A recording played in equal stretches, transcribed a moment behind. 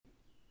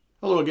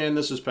Hello again,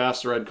 this is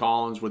Pastor Ed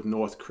Collins with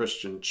North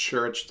Christian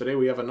Church. Today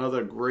we have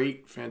another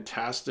great,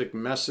 fantastic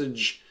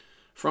message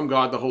from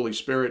God the Holy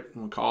Spirit.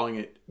 We're calling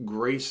it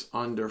Grace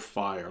Under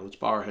Fire. Let's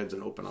bow our heads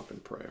and open up in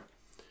prayer.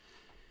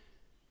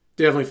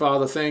 Dear Heavenly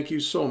Father, thank you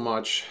so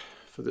much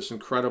for this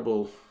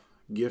incredible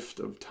gift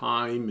of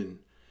time, and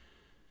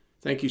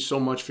thank you so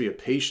much for your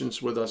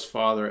patience with us,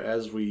 Father,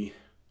 as we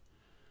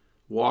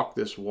walk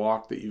this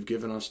walk that you've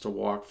given us to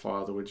walk,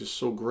 Father. We're just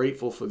so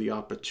grateful for the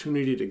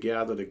opportunity to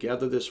gather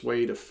together this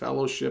way, to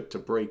fellowship, to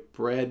break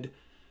bread,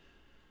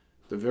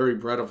 the very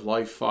bread of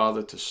life,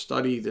 Father, to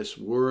study this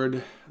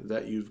word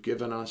that you've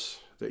given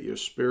us, that your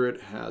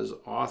Spirit has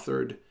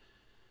authored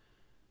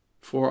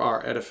for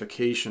our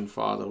edification,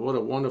 Father. What a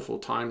wonderful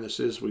time this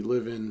is we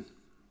live in.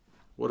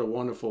 What a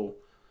wonderful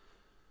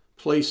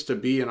place to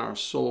be in our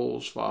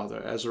souls, Father,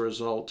 as a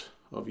result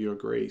of your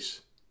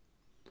grace.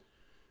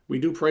 We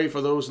do pray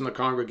for those in the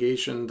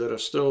congregation that are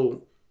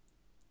still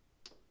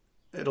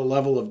at a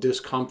level of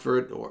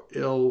discomfort or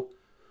ill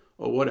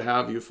or what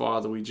have you,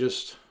 Father. We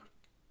just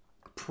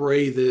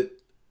pray that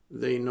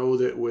they know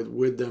that we're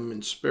with them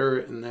in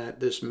spirit and that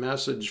this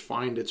message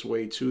find its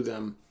way to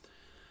them.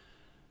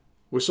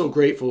 We're so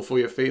grateful for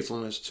your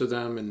faithfulness to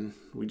them, and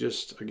we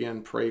just,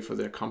 again, pray for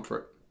their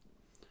comfort.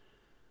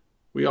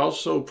 We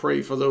also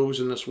pray for those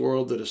in this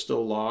world that are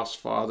still lost,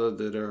 Father,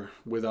 that are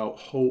without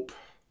hope,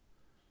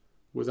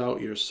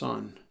 without your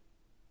Son.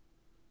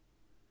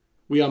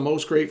 We are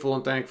most grateful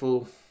and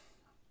thankful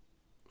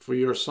for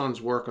your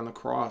Son's work on the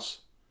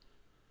cross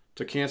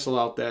to cancel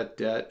out that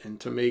debt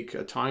and to make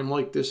a time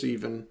like this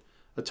even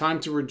a time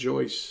to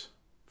rejoice,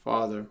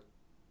 Father.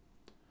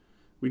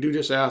 We do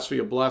just ask for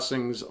your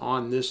blessings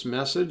on this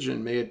message,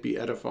 and may it be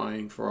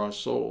edifying for our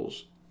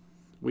souls.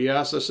 We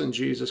ask this in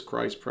Jesus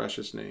Christ's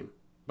precious name.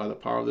 By the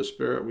power of the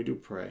Spirit, we do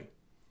pray.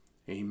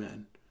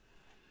 Amen.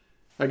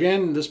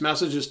 Again, this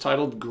message is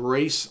titled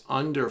Grace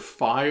Under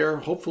Fire.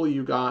 Hopefully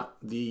you got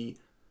the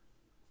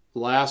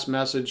last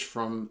message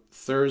from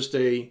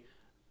Thursday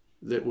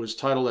that was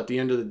titled At the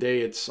End of the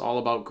Day, It's All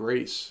About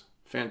Grace.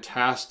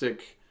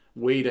 Fantastic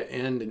way to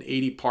end an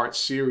 80-part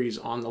series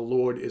on the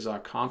Lord is Our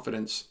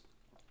Confidence.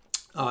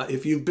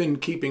 If you've been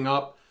keeping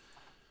up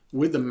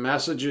with the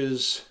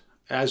messages,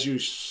 as you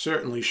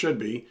certainly should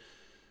be,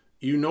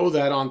 you know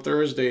that on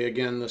Thursday,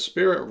 again, the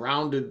Spirit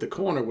rounded the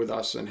corner with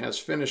us and has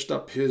finished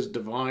up his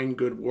divine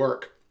good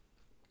work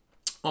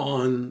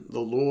on the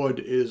Lord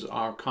is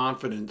our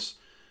confidence.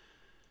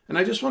 And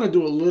I just want to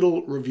do a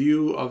little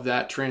review of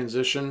that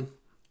transition.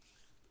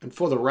 And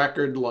for the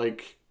record,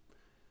 like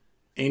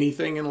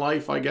anything in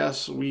life, I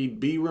guess, we'd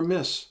be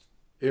remiss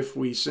if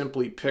we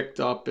simply picked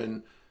up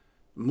and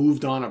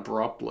moved on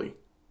abruptly.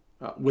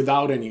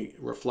 Without any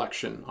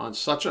reflection on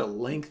such a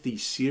lengthy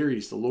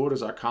series. The Lord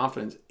is our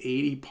confidence,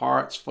 80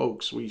 parts,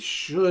 folks. We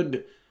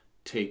should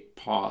take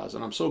pause.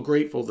 And I'm so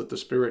grateful that the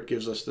Spirit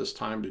gives us this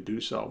time to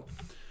do so.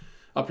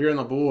 Up here on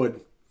the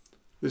board,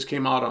 this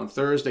came out on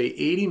Thursday.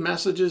 80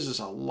 messages is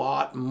a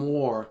lot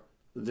more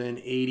than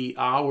 80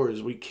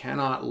 hours. We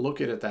cannot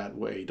look at it that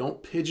way.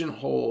 Don't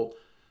pigeonhole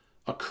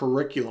a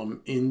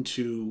curriculum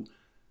into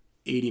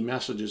 80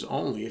 messages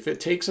only. If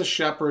it takes a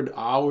shepherd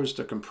hours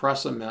to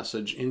compress a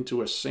message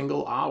into a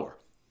single hour,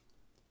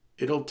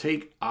 it'll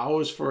take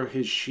hours for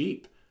his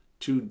sheep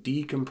to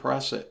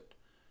decompress it.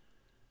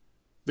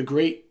 The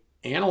great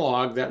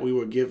analog that we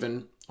were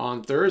given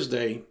on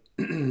Thursday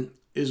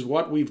is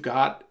what we've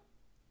got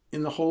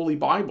in the Holy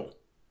Bible.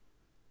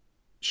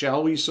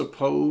 Shall we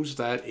suppose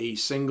that a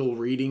single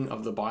reading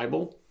of the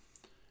Bible,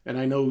 and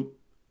I know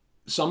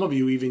some of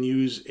you even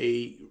use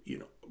a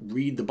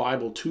Read the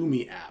Bible to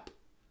Me app,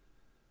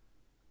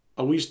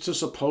 are we to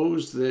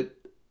suppose that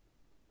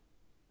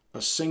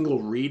a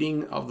single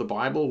reading of the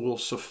Bible will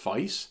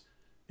suffice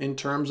in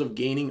terms of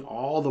gaining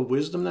all the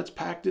wisdom that's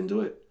packed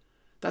into it?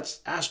 That's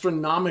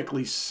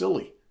astronomically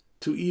silly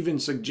to even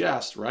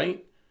suggest,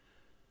 right?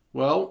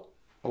 Well,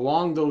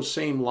 along those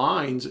same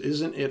lines,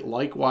 isn't it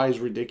likewise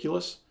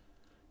ridiculous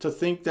to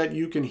think that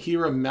you can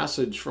hear a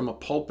message from a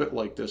pulpit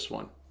like this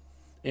one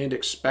and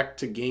expect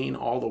to gain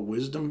all the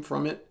wisdom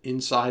from it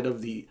inside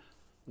of the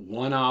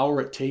 1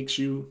 hour it takes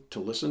you to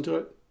listen to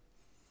it?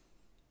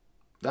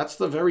 That's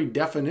the very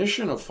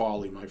definition of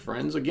folly, my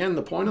friends. Again,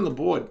 the point on the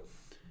board,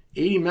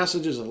 80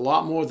 messages is a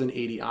lot more than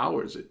 80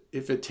 hours.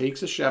 If it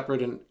takes a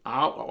shepherd an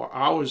hour or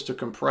hours to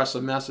compress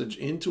a message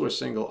into a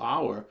single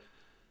hour,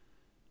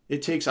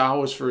 it takes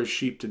hours for his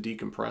sheep to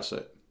decompress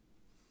it.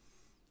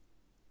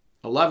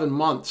 11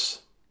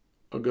 months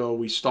ago,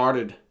 we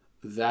started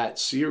that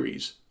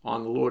series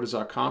on the Lord is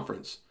our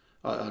confidence.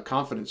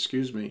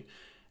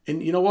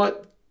 And you know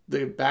what?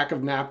 The back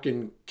of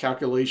napkin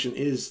calculation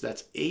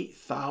that's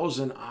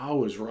 8,000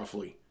 hours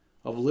roughly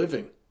of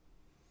living.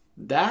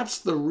 That's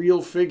the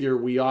real figure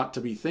we ought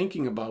to be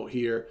thinking about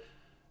here,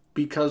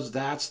 because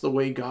that's the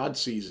way God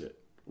sees it.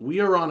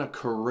 We are on a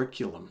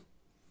curriculum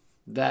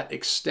that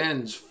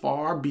extends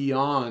far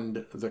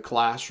beyond the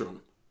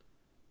classroom.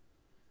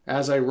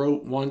 As I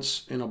wrote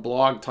once in a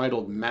blog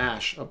titled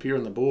MASH up here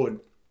on the board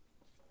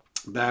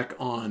back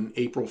on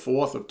April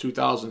 4th of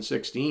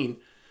 2016,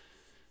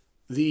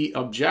 The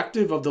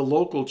objective of the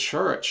local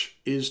church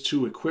is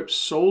to equip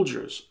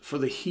soldiers for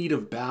the heat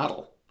of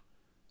battle.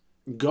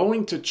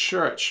 Going to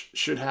church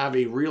should have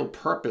a real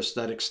purpose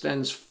that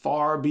extends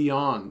far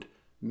beyond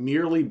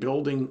merely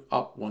building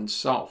up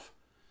oneself.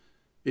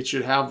 It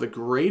should have the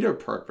greater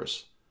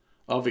purpose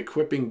of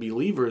equipping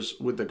believers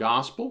with the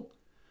gospel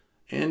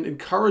and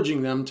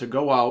encouraging them to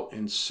go out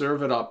and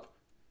serve it up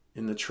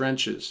in the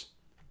trenches.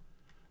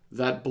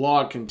 That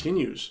blog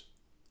continues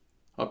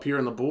up here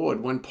on the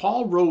board. When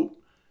Paul wrote,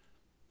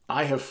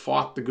 "I have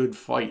fought the good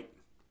fight.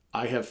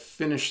 I have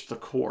finished the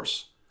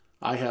course.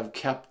 I have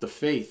kept the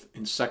faith,"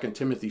 in 2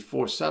 Timothy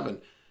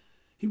 4:7,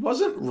 he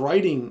wasn't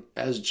writing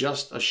as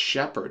just a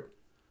shepherd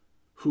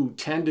who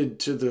tended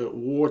to the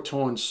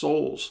war-torn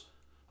souls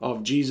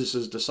of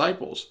Jesus'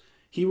 disciples.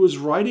 He was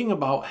writing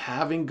about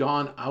having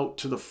gone out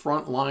to the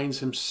front lines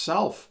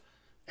himself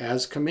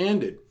as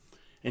commanded.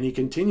 And he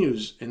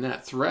continues in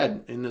that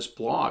thread in this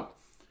blog.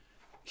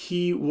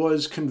 He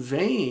was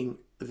conveying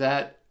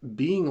that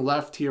being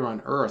left here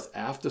on earth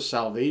after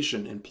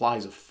salvation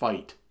implies a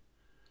fight.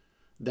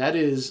 That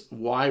is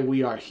why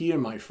we are here,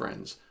 my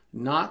friends,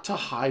 not to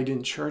hide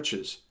in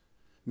churches,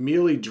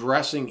 merely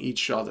dressing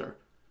each other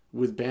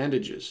with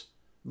bandages,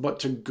 but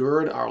to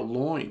gird our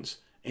loins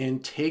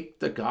and take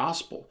the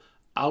gospel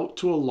out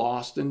to a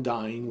lost and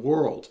dying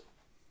world.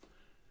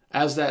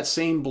 As that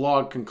same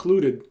blog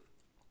concluded,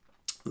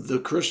 the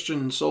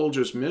Christian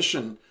soldier's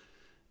mission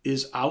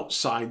is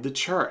outside the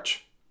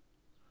church,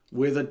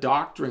 where the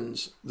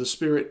doctrines the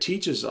Spirit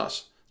teaches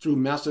us through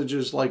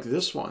messages like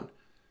this one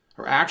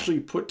are actually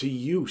put to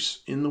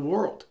use in the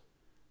world.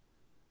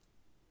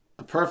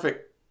 A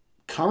perfect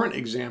current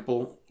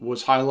example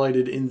was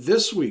highlighted in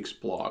this week's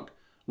blog,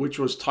 which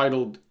was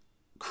titled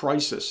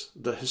 "Crisis,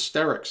 the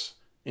Hysterics,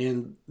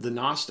 and the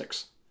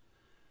Gnostics."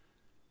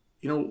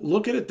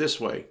 Look at it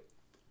this way.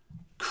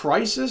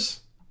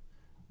 Crisis,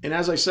 and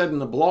as I said in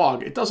the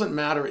blog, it doesn't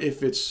matter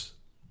if it's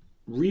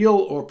real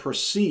or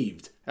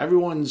perceived.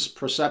 Everyone's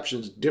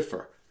perceptions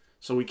differ,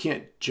 so we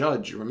can't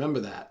judge. Remember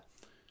that.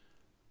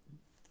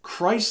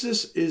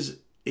 Crisis is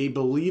a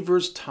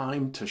believer's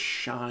time to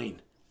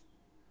shine.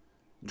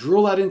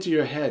 Drill that into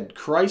your head.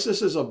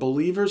 Crisis is a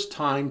believer's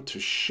time to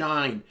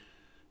shine,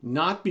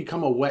 not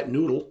become a wet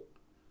noodle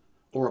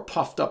or a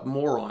puffed up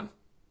moron.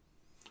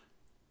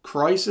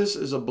 Crisis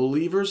is a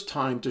believer's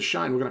time to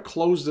shine. We're going to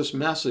close this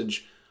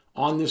message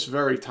on this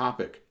very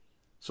topic.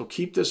 So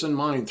keep this in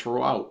mind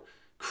throughout.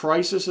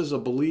 Crisis is a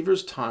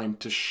believer's time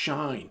to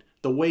shine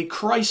the way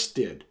Christ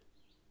did.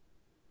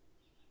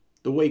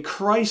 The way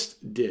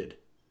Christ did.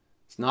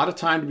 It's not a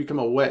time to become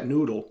a wet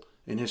noodle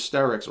in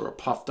hysterics or a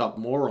puffed up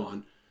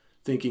moron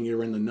thinking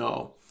you're in the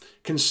know.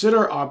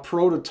 Consider our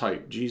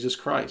prototype, Jesus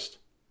Christ.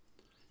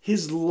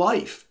 His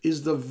life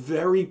is the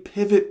very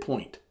pivot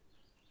point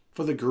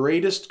for the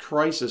greatest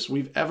crisis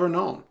we've ever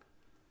known,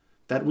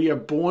 that we are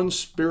born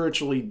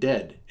spiritually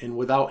dead and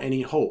without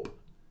any hope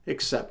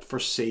except for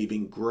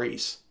saving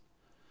grace.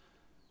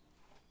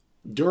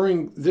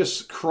 During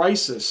this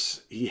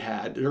crisis he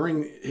had,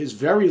 during his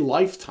very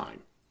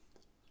lifetime,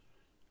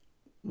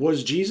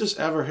 was Jesus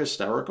ever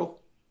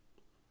hysterical?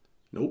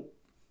 Nope.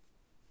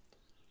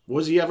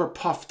 Was he ever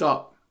puffed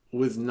up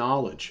with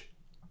knowledge?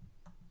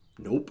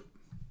 Nope.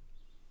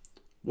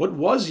 What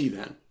was he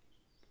then?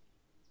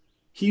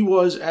 He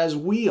was as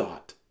we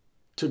ought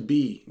to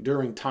be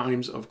during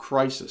times of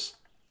crisis,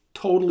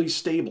 totally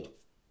stable.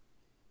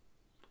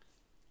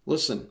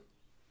 Listen,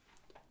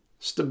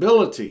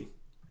 stability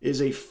is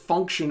a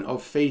function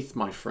of faith,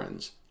 my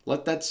friends.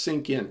 Let that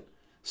sink in.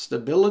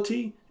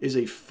 Stability is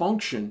a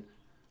function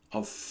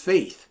of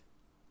faith,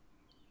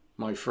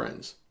 my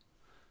friends.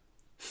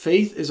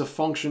 Faith is a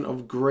function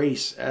of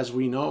grace, as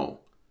we know.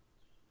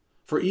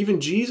 For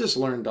even Jesus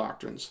learned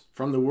doctrines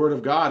from the Word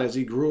of God as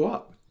he grew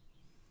up.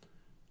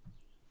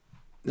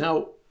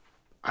 Now,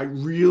 I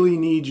really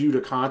need you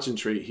to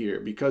concentrate here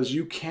because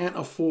you can't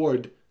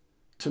afford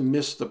to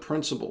miss the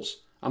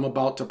principles I'm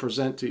about to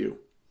present to you.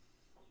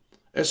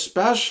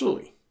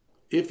 Especially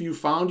if you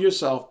found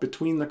yourself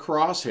between the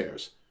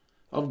crosshairs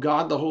of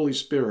God the Holy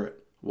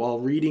Spirit while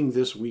reading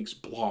this week's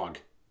blog.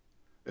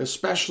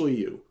 Especially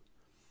you.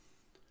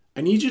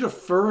 I need you to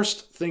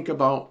first think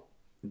about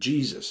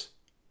Jesus.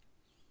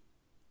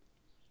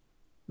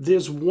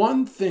 There's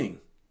one thing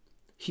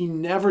he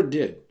never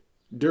did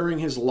during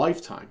his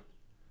lifetime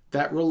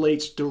that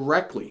relates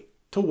directly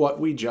to what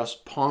we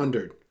just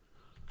pondered.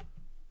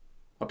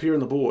 Up here on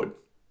the board,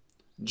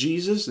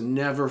 Jesus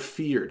never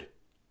feared.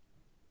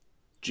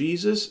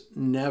 Jesus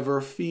never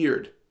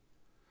feared.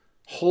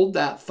 Hold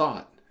that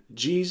thought.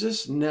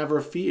 Jesus never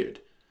feared.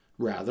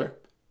 Rather,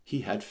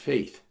 he had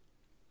faith.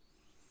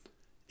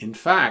 In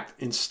fact,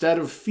 instead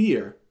of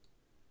fear,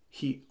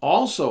 he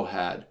also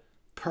had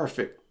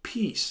perfect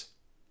peace.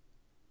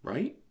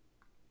 Right?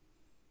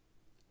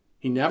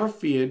 He never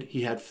feared,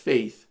 he had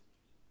faith.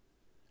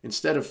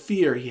 Instead of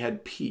fear, he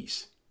had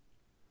peace.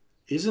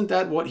 Isn't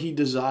that what he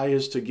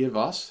desires to give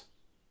us?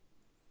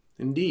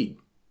 Indeed.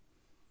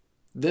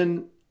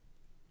 Then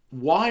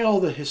why all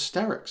the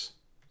hysterics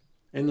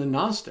and the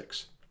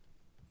Gnostics?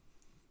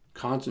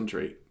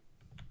 concentrate.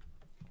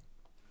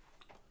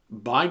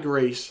 By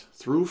grace,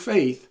 through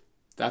faith,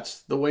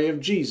 that's the way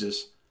of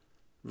Jesus,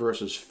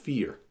 versus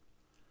fear.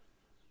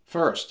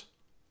 First,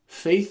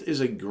 faith is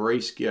a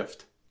grace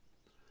gift.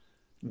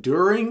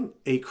 During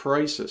a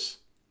crisis,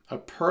 a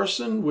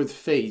person with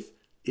faith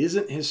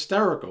isn't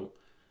hysterical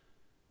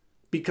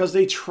because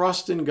they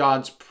trust in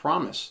God's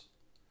promise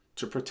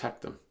to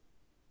protect them.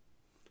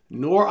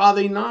 Nor are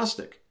they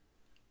Gnostic,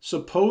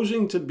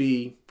 supposing to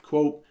be,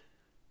 quote,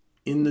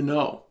 in the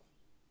know,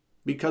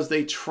 because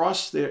they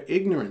trust their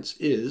ignorance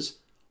is,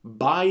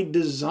 by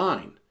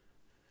design,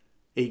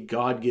 a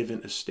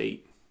God-given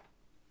estate.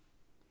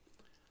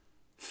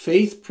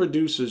 Faith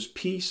produces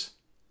peace.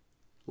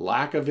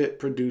 Lack of it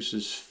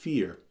produces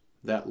fear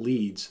that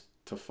leads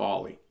to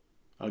folly.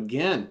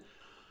 Again,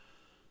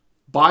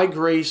 by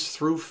grace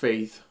through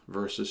faith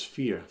versus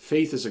fear.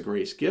 Faith is a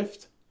grace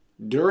gift.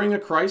 During a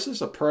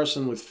crisis, a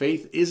person with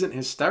faith isn't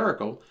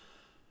hysterical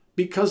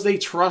because they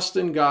trust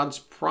in God's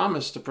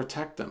promise to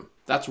protect them.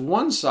 That's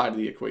one side of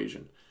the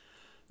equation.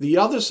 The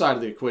other side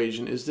of the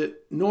equation is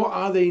that nor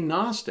are they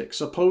Gnostic,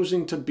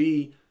 supposing to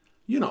be,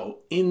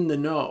 in the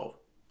know,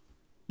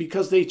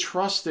 because they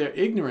trust their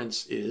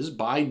ignorance is,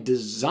 by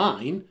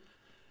design,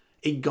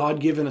 a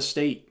God-given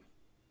estate.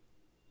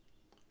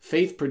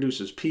 Faith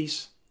produces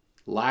peace.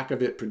 Lack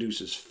of it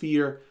produces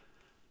fear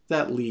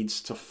that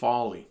leads to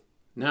folly.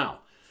 Now,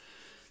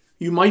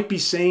 you might be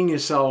saying to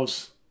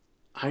yourselves,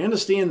 I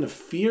understand the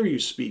fear you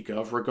speak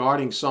of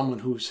regarding someone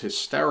who's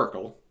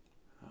hysterical.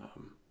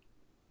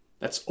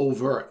 That's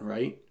overt,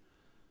 right?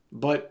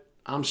 But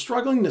I'm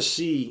struggling to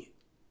see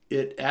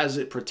it as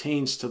it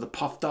pertains to the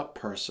puffed up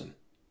person.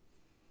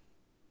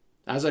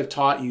 As I've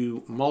taught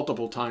you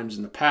multiple times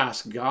in the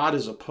past, God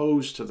is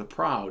opposed to the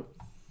proud,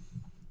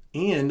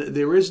 and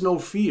there is no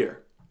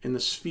fear in the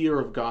sphere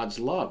of God's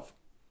love.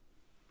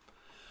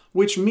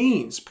 Which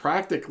means,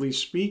 practically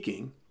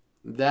speaking,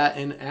 that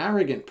an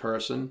arrogant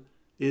person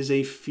is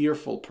a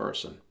fearful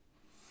person.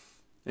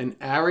 An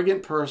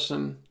arrogant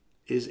person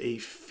is a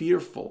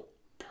fearful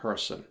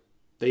person.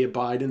 They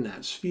abide in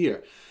that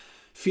sphere.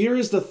 Fear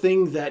is the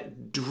thing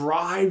that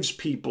drives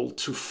people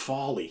to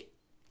folly,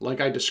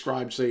 like I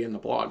described, say, in the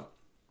blog.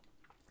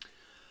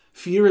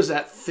 Fear is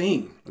that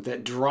thing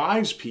that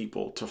drives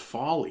people to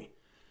folly,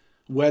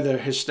 whether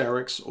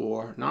hysterics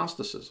or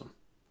Gnosticism.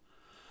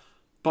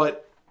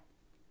 But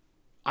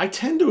I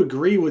tend to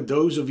agree with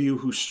those of you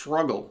who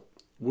struggle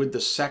with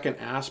the second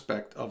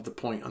aspect of the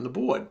point on the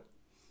board.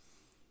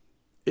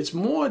 It's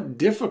more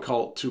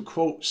difficult to,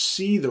 quote,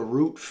 see the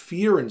root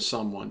fear in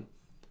someone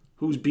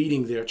who's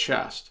beating their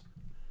chest,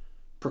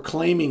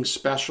 proclaiming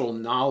special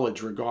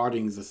knowledge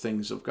regarding the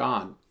things of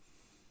God.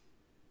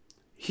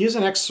 Here's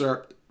an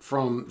excerpt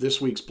from this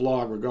week's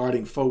blog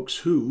regarding folks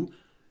who,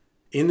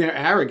 in their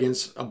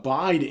arrogance,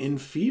 abide in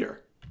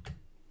fear.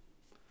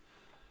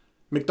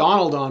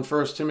 MacDonald on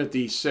 1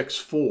 Timothy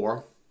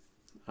 6:4,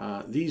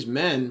 these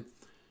men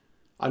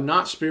are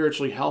not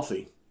spiritually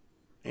healthy,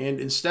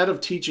 and instead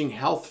of teaching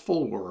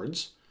healthful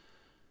words,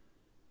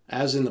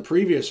 as in the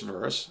previous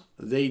verse,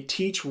 they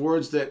teach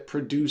words that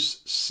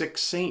produce sick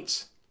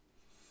saints.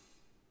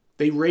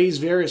 They raise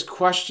various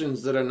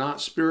questions that are not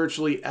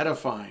spiritually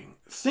edifying.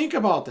 Think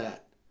about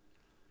that.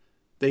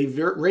 They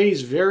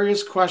raise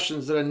various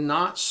questions that are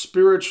not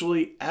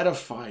spiritually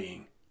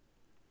edifying.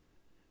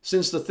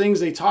 Since the things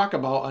they talk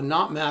about are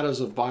not matters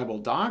of Bible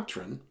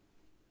doctrine,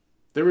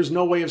 there is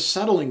no way of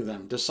settling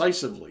them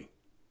decisively.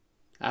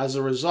 As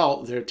a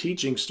result, their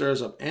teaching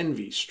stirs up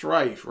envy,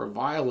 strife,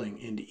 reviling,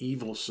 and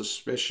evil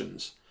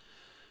suspicions.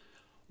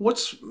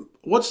 What's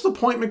the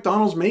point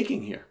MacDonald's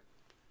making here?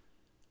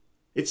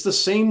 It's the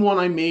same one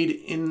I made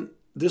in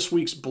this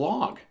week's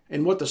blog,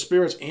 and what the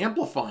Spirit's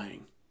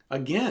amplifying,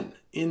 again,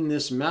 in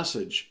this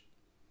message.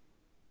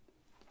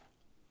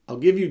 I'll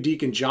give you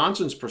Deacon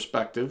Johnson's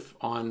perspective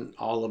on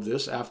all of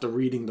this after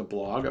reading the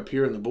blog up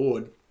here on the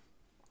board.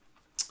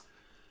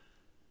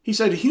 He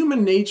said,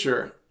 human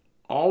nature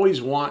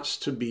always wants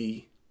to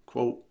be,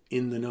 quote,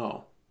 in the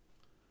know.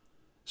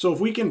 So if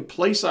we can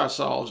place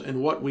ourselves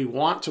in what we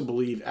want to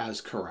believe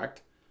as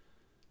correct,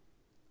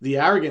 the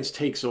arrogance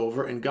takes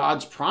over and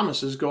God's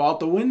promises go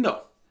out the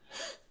window.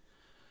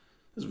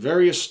 It's a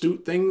very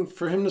astute thing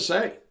for him to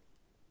say.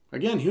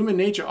 Again, human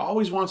nature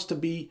always wants to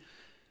be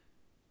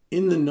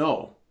in the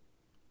know.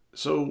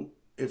 So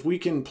if we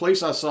can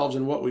place ourselves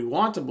in what we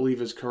want to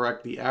believe is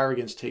correct, the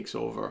arrogance takes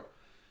over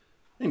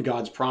and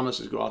God's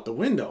promises go out the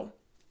window.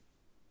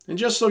 And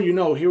just so you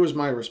know, here was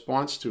my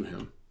response to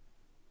him.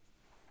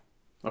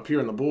 Up here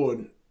on the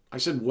board, I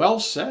said, well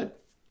said.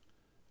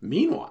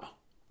 Meanwhile,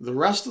 the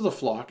rest of the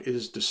flock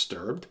is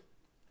disturbed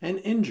and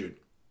injured.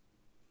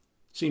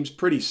 Seems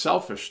pretty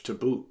selfish to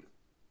boot.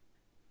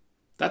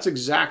 That's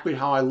exactly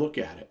how I look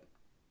at it.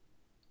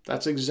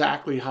 That's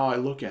exactly how I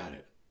look at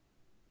it.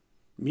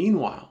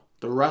 Meanwhile,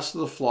 the rest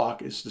of the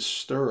flock is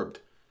disturbed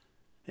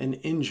and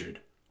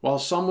injured while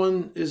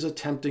someone is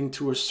attempting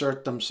to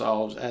assert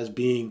themselves as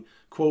being,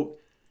 quote,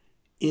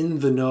 in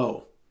the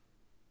know.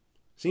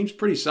 Seems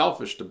pretty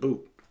selfish to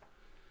boot.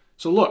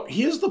 So look,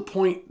 here's the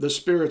point the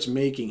Spirit's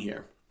making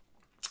here.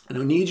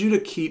 And I need you to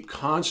keep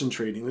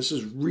concentrating. This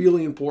is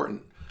really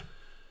important.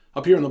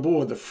 Up here on the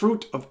board, the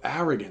fruit of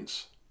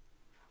arrogance.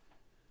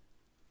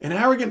 An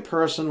arrogant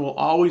person will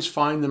always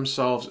find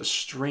themselves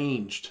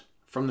estranged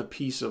from the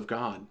peace of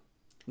God,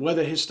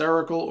 whether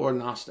hysterical or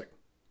Gnostic.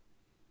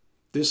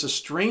 This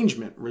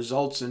estrangement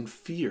results in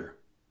fear.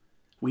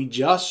 We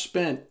just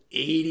spent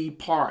 80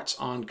 parts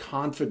on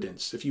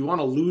confidence. If you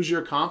want to lose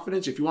your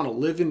confidence, if you want to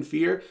live in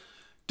fear,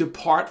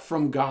 depart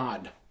from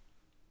God.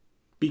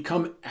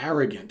 Become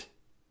arrogant.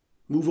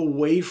 Move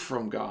away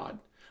from God.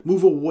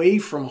 Move away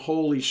from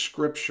Holy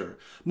Scripture.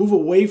 Move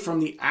away from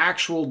the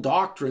actual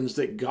doctrines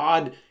that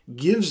God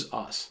gives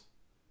us.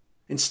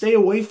 And stay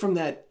away from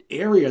that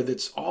area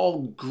that's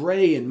all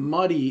gray and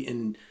muddy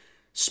and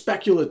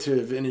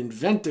speculative and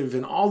inventive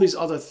and all these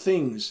other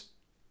things.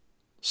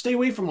 Stay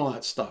away from all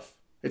that stuff.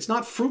 It's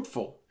not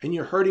fruitful, and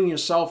you're hurting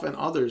yourself and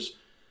others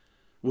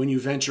when you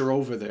venture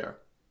over there.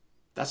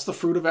 That's the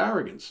fruit of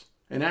arrogance.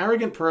 An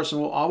arrogant person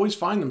will always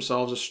find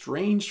themselves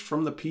estranged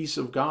from the peace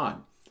of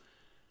God,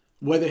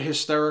 whether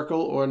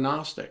hysterical or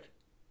Gnostic.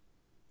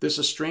 This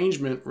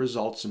estrangement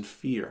results in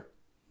fear.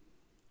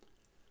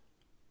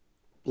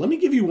 Let me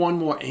give you one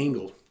more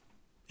angle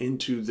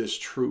into this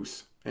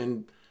truth.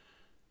 And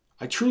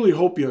I truly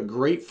hope you're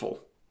grateful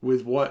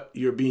with what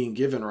you're being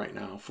given right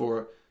now.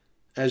 For,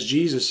 as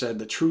Jesus said,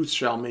 the truth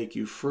shall make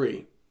you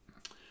free.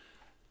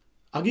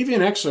 I'll give you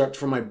an excerpt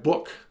from my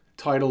book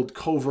titled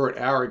Covert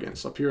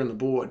Arrogance, up here on the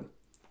board.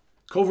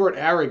 Covert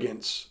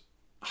Arrogance,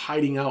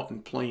 Hiding Out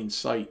in Plain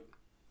Sight.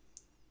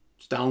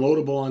 It's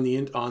downloadable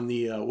on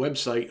the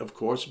website, of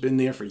course. Been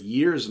there for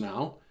years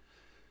now.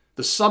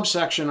 The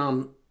subsection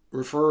I'm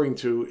referring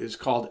to is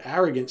called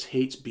Arrogance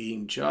Hates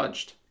Being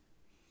Judged.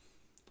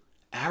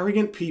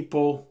 Arrogant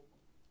people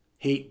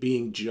hate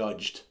being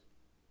judged.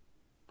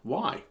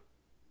 Why?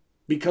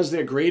 Because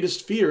their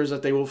greatest fear is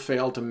that they will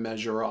fail to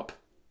measure up.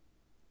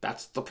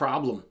 That's the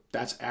problem.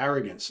 That's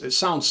arrogance. It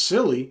sounds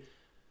silly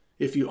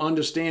if you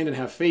understand and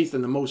have faith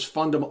in the most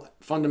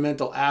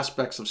fundamental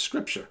aspects of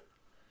Scripture.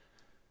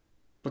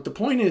 But the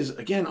point is,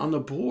 again, on the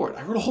board,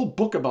 I wrote a whole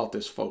book about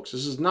this, folks.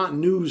 This is not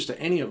news to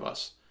any of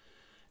us.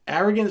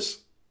 Arrogance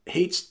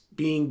hates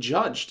being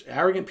judged.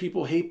 Arrogant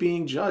people hate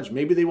being judged.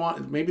 Maybe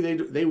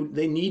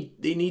they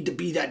need to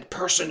be that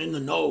person in the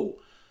know.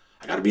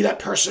 I got to be that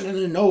person in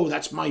the know.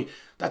 That's my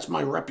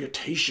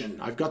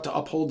reputation. I've got to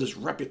uphold this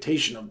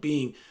reputation of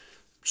being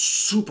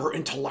super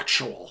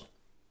intellectual.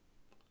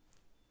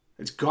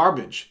 It's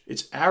garbage.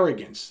 It's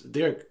arrogance.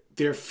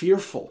 They're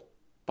fearful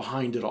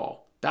behind it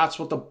all. That's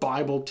what the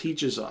Bible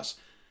teaches us.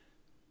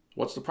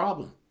 What's the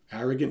problem?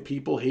 Arrogant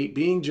people hate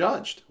being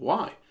judged.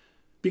 Why?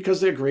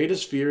 Because their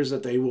greatest fear is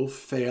that they will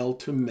fail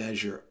to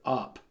measure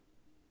up.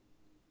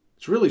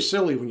 It's really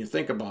silly when you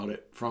think about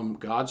it from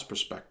God's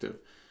perspective.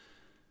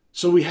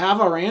 So we have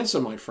our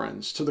answer, my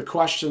friends, to the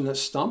question that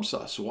stumps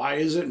us. Why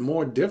is it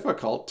more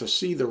difficult to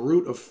see the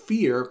root of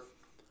fear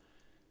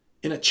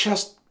in a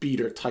chest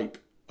beater type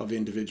of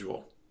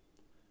individual?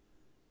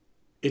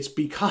 It's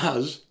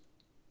because,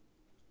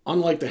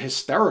 unlike the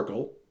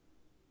hysterical,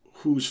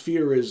 whose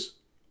fear is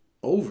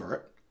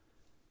overt,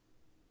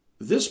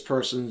 this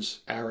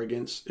person's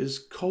arrogance is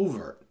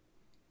covert.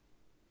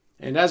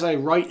 And as I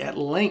write at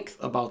length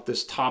about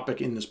this topic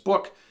in this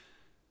book,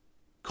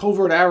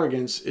 covert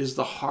arrogance is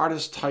the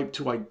hardest type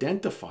to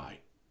identify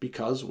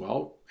because,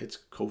 well, it's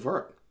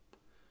covert.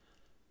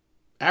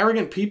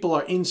 Arrogant people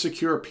are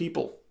insecure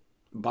people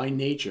by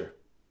nature.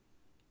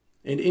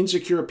 And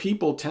insecure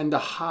people tend to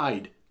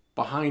hide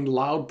behind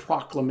loud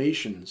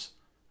proclamations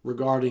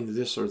regarding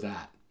this or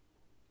that.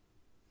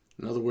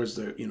 In other words,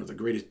 the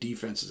greatest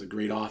defense is a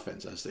great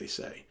offense, as they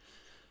say.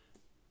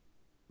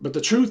 But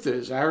the truth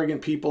is,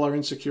 arrogant people are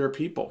insecure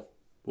people.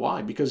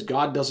 Why? Because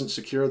God doesn't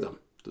secure them.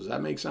 Does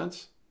that make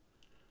sense?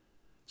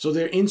 So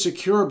they're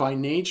insecure by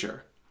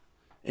nature.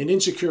 And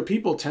insecure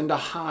people tend to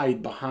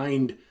hide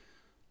behind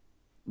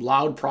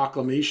loud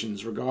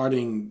proclamations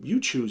regarding you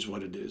choose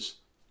what it is.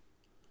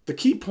 The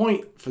key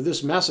point for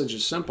this message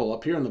is simple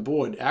up here on the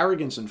board: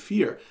 arrogance and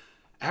fear.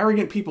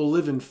 Arrogant people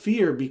live in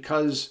fear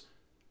because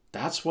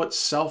that's what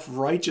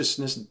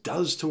self-righteousness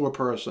does to a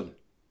person.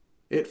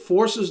 It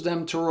forces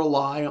them to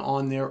rely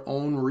on their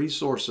own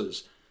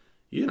resources,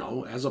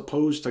 as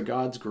opposed to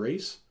God's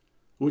grace,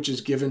 which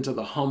is given to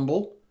the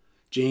humble,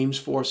 James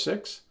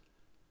 4:6.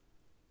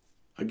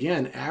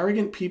 Again,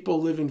 arrogant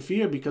people live in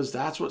fear because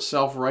that's what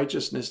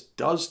self-righteousness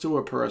does to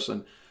a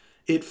person.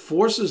 It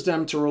forces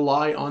them to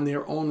rely on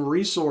their own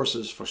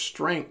resources for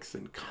strength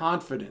and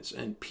confidence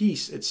and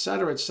peace,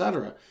 etc.,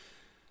 etc.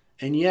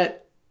 And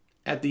yet,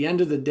 at the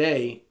end of the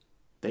day,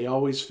 they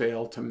always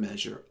fail to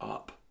measure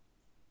up.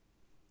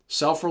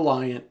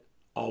 Self-reliant,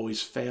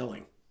 always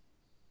failing.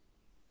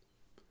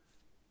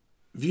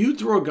 Viewed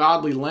through a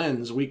godly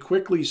lens, we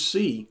quickly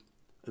see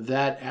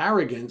that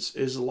arrogance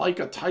is like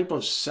a type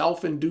of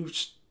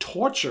self-induced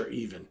torture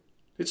even.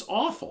 It's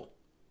awful.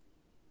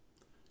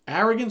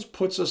 Arrogance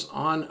puts us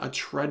on a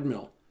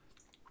treadmill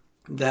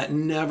that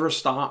never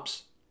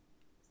stops.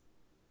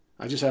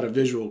 I just had a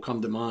visual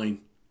come to mind.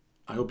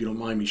 I hope you don't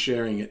mind me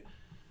sharing it.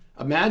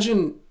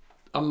 Imagine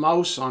a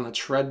mouse on a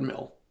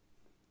treadmill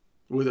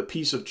with a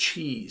piece of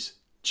cheese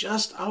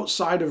just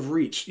outside of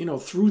reach,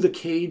 through the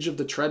cage of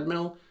the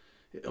treadmill.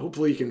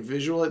 Hopefully you can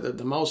visualize it.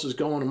 The mouse is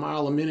going a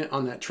mile a minute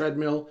on that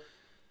treadmill,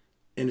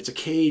 and it's a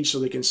cage so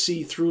they can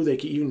see through. They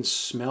can even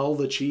smell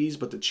the cheese,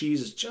 but the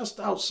cheese is just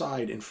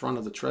outside in front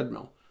of the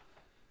treadmill.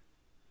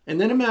 And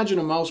then imagine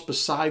a mouse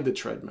beside the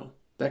treadmill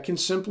that can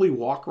simply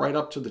walk right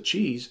up to the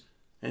cheese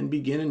and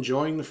begin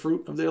enjoying the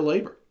fruit of their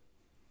labor.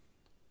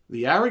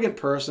 The arrogant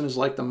person is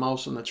like the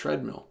mouse on the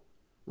treadmill,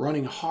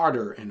 running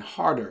harder and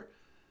harder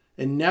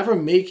and never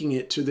making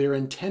it to their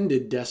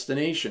intended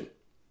destination.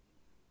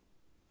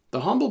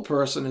 The humble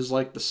person is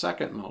like the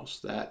second mouse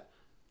that,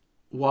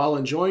 while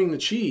enjoying the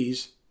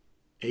cheese,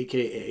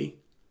 aka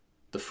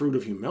the fruit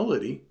of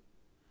humility,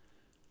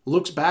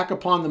 looks back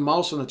upon the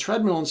mouse on the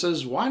treadmill and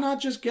says, "Why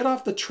not just get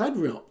off the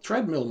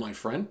treadmill, my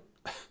friend?"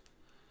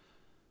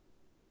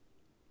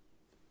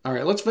 All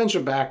right, let's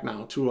venture back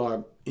now to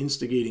our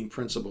instigating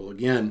principle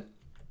again.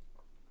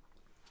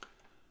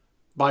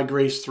 By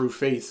grace through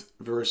faith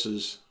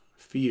versus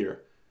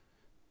fear.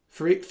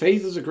 Faith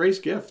is a grace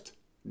gift.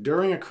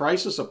 During a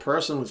crisis, a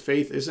person with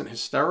faith isn't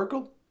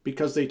hysterical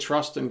because they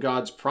trust in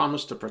God's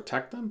promise to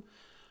protect them,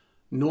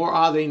 nor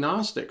are they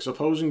Gnostics,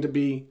 supposing to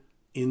be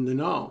in the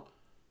know,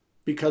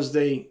 because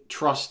they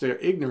trust their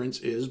ignorance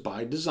is,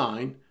 by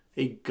design,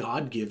 a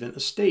God-given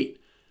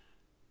estate.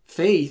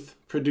 Faith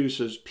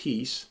produces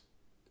peace.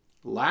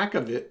 Lack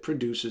of it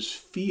produces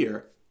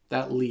fear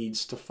that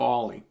leads to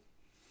folly.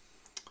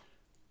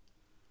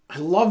 I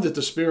love that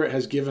the Spirit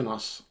has given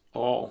us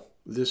all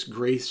this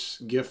grace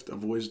gift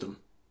of wisdom.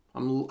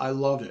 I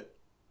love it.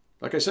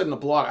 Like I said in the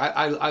blog,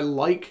 I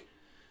like,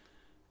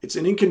 it's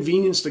an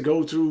inconvenience to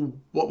go through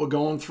what we're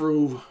going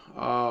through,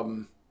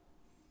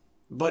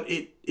 but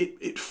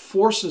it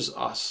forces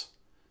us.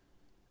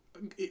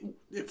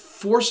 It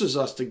forces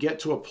us to get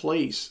to a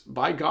place,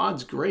 by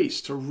God's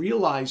grace, to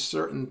realize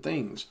certain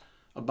things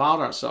about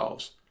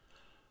ourselves.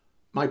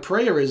 My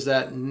prayer is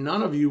that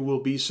none of you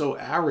will be so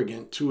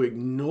arrogant to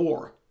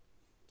ignore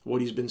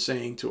what he's been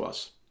saying to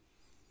us.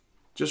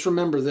 Just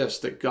remember this,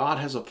 that God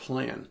has a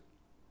plan,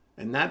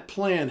 and that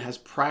plan has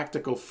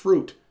practical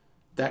fruit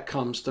that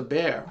comes to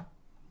bear.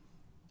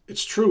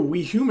 It's true,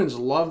 we humans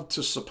love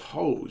to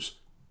suppose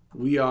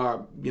we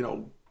are,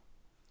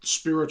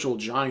 spiritual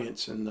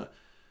giants, and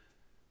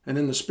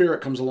then the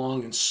Spirit comes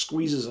along and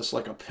squeezes us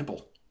like a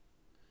pimple,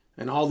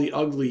 and all the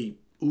ugly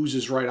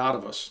oozes right out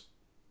of us.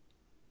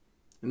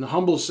 And the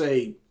humble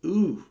say,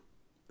 "Ooh,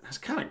 that's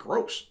kind of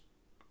gross."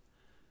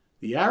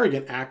 The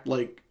arrogant act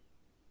like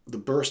the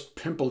burst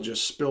pimple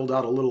just spilled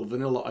out a little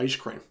vanilla ice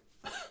cream.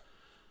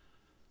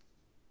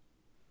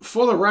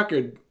 For the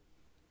record,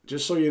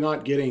 just so you're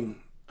not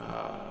getting,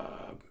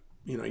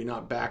 you're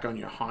not back on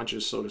your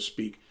haunches, so to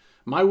speak,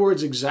 my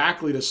words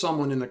exactly to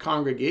someone in the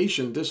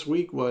congregation this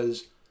week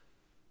was,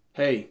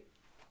 "Hey,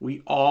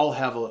 we all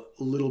have a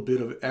little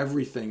bit of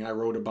everything I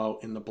wrote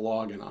about in the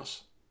blog in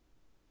us."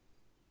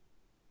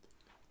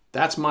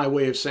 That's my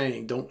way of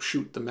saying, don't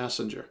shoot the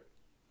messenger.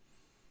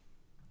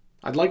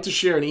 I'd like to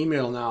share an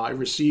email now I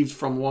received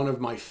from one of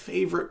my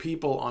favorite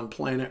people on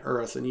planet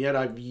Earth, and yet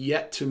I've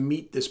yet to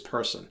meet this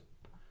person.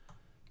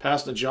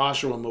 Pastor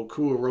Joshua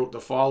Mokua wrote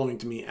the following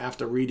to me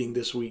after reading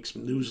this week's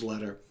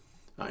newsletter,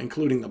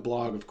 including the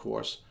blog, of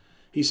course.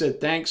 He said,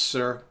 "Thanks,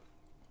 sir.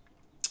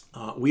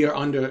 We are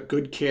under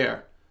good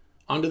care,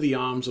 under the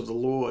arms of the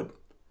Lord.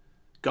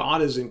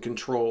 God is in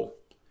control,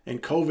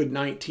 and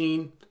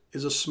COVID-19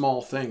 is a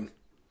small thing.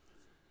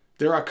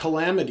 There are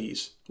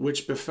calamities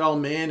which befell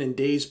man in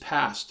days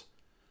past,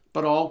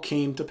 but all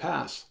came to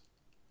pass.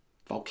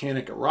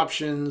 Volcanic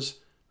eruptions,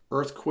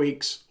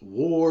 earthquakes,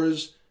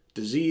 wars,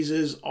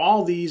 diseases,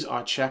 all these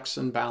are checks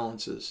and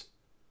balances.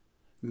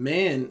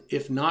 Man,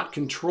 if not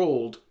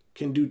controlled,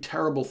 can do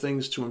terrible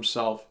things to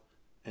himself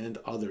and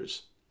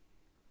others.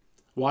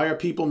 Why are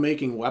people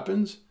making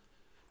weapons?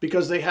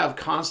 Because they have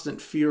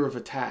constant fear of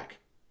attack.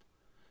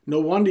 No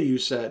wonder you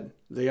said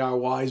they are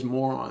wise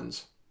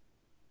morons.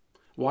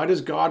 What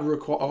does God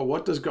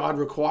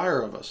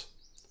require of us?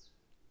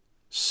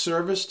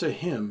 Service to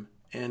him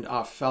and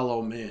our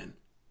fellow man."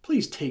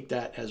 Please take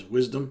that as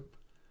wisdom.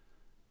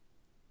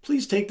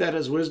 Please take that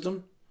as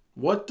wisdom.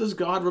 What does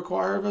God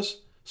require of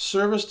us?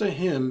 Service to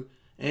him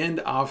and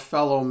our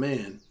fellow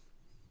man.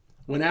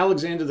 When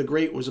Alexander the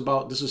Great was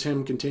this is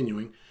him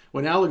continuing,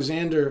 when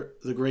Alexander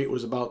the Great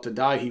was about to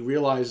die, he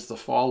realized the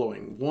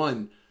following.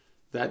 1,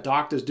 that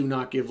doctors do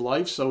not give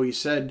life, so he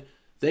said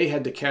they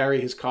had to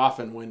carry his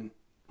coffin when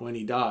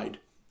he died.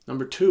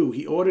 Number 2,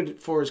 he ordered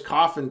for his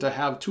coffin to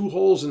have 2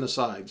 holes in the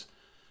sides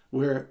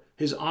where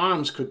his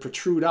arms could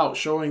protrude out,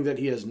 showing that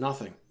he has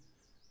nothing.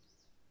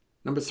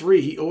 Number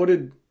 3, he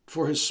ordered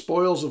for his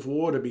spoils of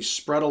war to be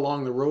spread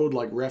along the road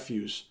like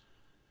refuse.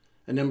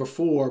 And number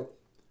 4,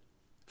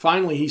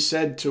 finally, he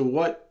said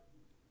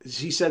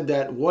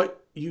that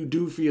what you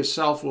do for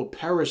yourself will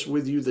perish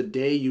with you the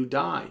day you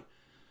die,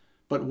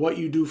 but what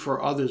you do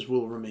for others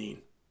will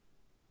remain.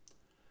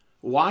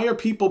 Why are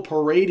people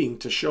parading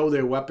to show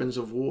their weapons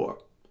of war?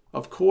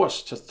 Of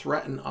course, to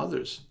threaten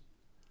others.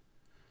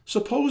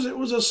 Suppose it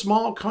was a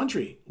small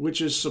country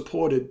which is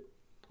supported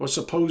or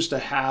supposed to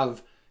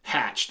have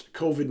hatched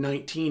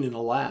COVID-19 in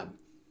a lab.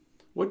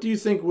 What do you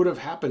think would have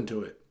happened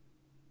to it?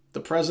 The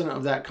president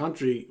of that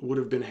country would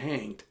have been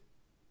hanged.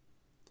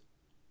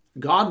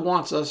 God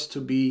wants us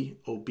to be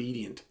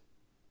obedient.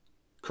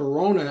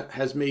 Corona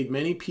has made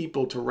many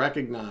people to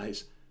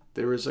recognize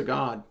there is a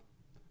God.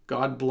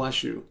 God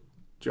bless you,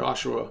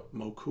 Joshua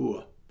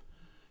Mokua.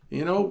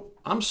 You know,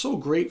 I'm so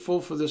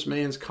grateful for this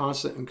man's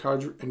constant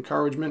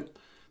encouragement.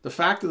 The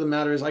fact of the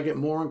matter is I get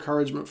more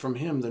encouragement from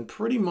him than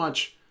pretty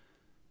much,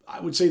 I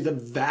would say, the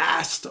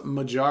vast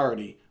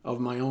majority of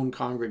my own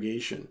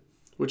congregation,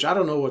 which I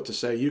don't know what to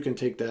say. You can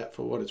take that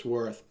for what it's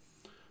worth.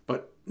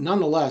 But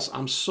nonetheless,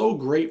 I'm so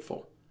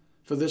grateful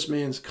for this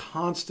man's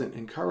constant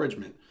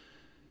encouragement.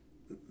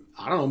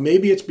 I don't know,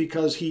 maybe it's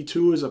because he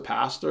too is a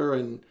pastor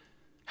and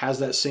has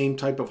that same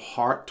type of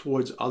heart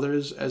towards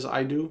others as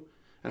I do.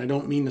 And I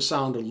don't mean to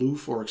sound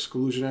aloof or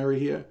exclusionary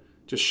here,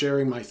 just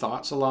sharing my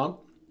thoughts aloud.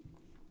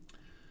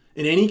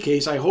 In any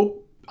case,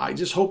 I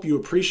just hope you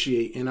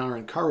appreciate and are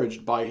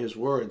encouraged by his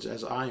words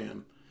as I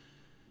am.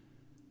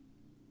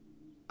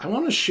 I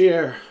want to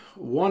share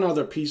one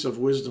other piece of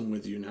wisdom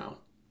with you now.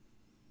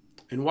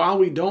 And while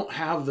we don't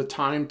have the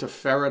time to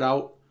ferret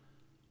out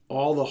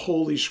all the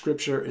Holy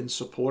Scripture in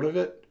support of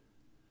it,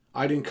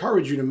 I'd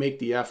encourage you to make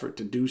the effort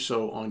to do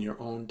so on your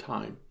own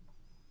time.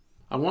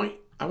 I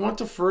want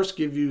to first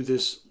give you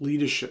this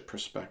leadership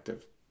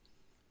perspective.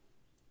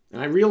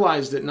 And I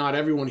realize that not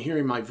everyone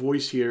hearing my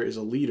voice here is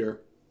a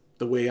leader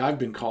the way I've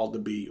been called to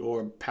be,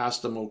 or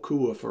Pastor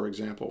Mokua, for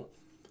example.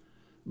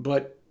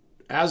 But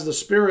as the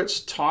Spirit's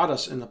taught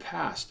us in the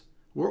past,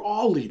 we're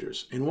all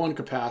leaders in one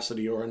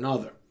capacity or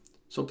another.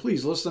 So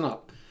please listen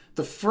up.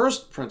 The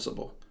first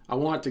principle I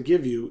want to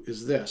give you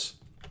is this.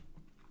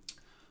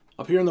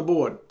 Up here on the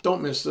board,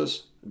 don't miss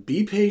this.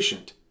 Be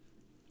patient.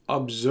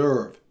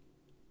 Observe.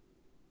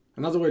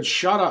 In other words,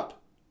 shut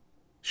up.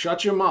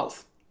 Shut your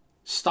mouth.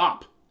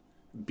 Stop.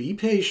 Be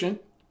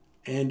patient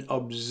and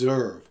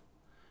observe.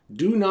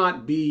 Do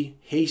not be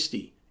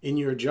hasty in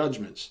your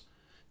judgments,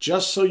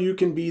 just so you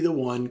can be the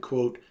one,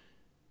 quote,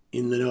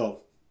 in the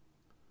know.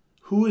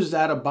 Who is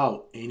that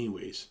about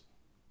anyways?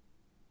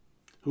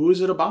 Who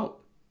is it about?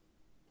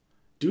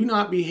 Do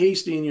not be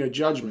hasty in your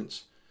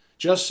judgments,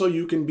 just so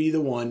you can be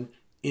the one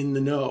in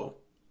the know.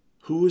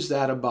 Who is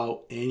that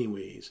about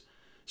anyways?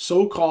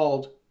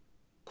 So-called,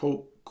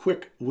 quote,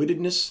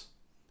 quick-wittedness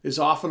is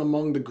often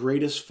among the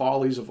greatest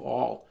follies of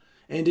all,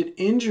 and it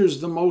injures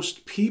the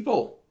most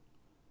people.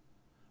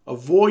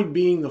 Avoid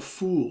being the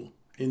fool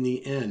in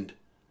the end.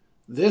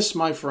 This,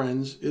 my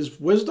friends, is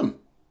wisdom.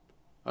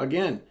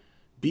 Again,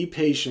 be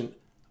patient,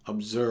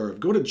 observe.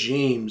 Go to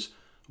James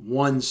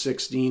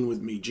 1:16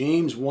 with me.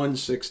 James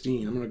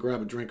 1:16. I'm going to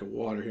grab a drink of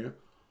water here.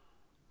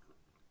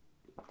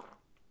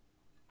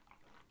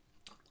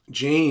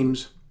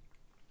 James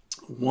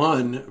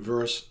 1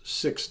 verse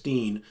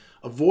 16.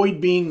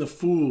 Avoid being the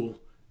fool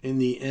in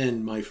the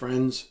end, my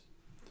friends.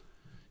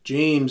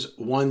 James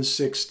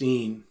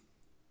 1:16.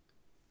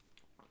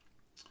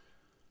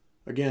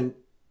 Again,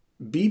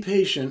 be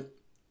patient,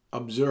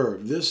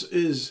 observe. This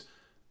is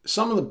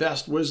some of the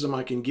best wisdom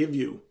I can give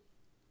you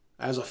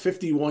as a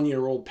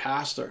 51-year-old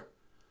pastor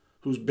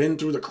who's been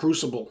through the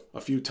crucible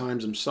a few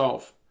times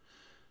himself.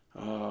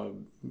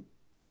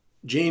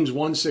 James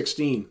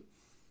 1:16.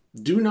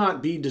 Do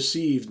not be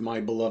deceived,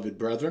 my beloved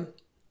brethren.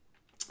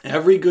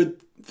 Every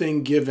good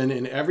thing given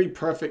and every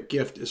perfect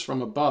gift is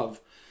from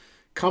above,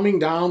 coming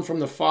down from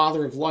the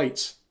Father of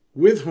lights,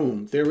 with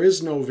whom there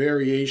is no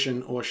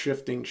variation or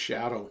shifting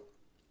shadow.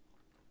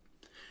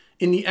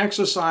 In the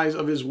exercise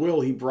of his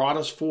will, he brought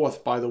us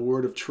forth by the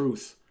word of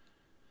truth,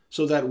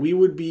 so that we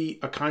would be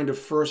a kind of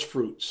first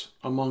fruits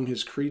among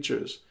his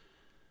creatures.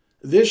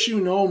 This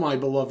you know, my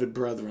beloved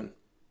brethren.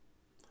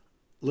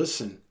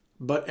 Listen,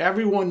 but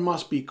everyone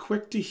must be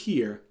quick to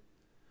hear,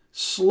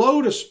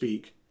 slow to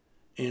speak,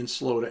 and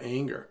slow to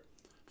anger.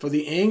 For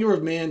the anger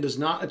of man does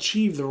not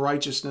achieve the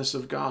righteousness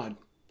of God.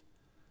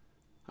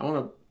 I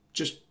want to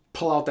just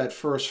pull out that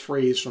first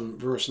phrase from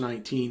verse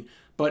 19.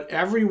 But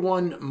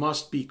everyone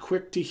must be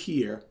quick to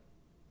hear,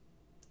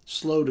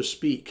 slow to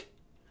speak.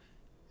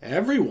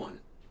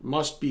 Everyone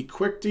must be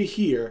quick to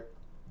hear,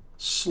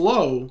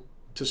 slow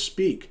to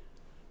speak.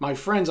 My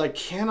friends, I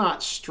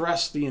cannot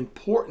stress the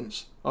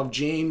importance of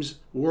James'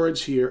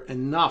 words here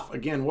enough.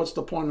 Again, what's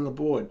the point on the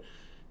board?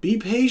 Be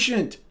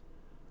patient.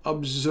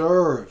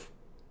 Observe.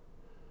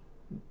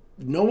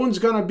 No one's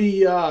going to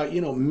be,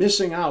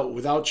 missing out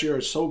without your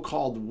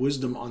so-called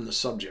wisdom on the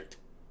subject.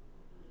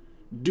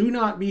 Do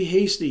not be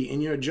hasty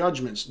in your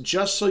judgments,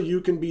 just so you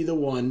can be the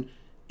one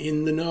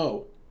in the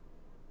know.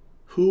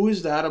 Who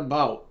is that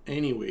about,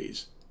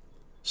 anyways?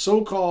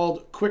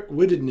 So-called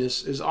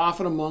quick-wittedness is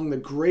often among the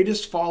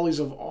greatest follies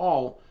of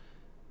all,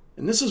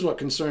 and this is what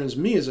concerns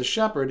me as a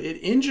shepherd.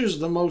 It injures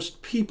the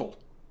most people.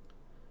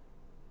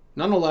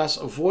 Nonetheless,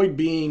 avoid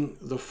being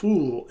the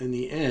fool in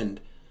the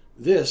end.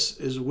 This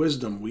is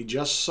wisdom. We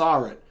just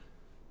saw it.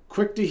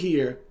 Quick to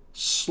hear,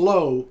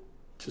 slow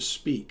to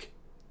speak.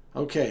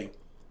 Okay.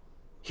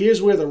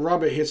 Here's where the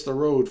rubber hits the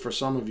road for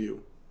some of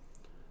you.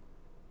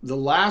 The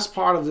last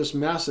part of this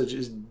message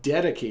is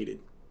dedicated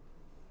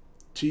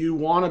to you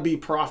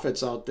wannabe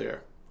prophets out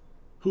there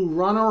who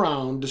run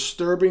around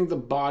disturbing the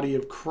body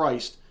of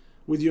Christ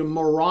with your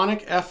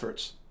moronic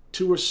efforts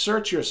to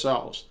assert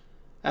yourselves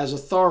as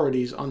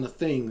authorities on the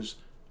things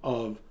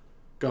of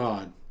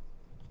God.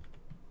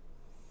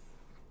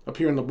 Up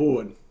here on the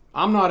board,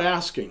 I'm not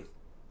asking.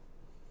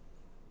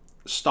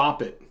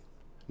 Stop it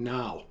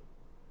now.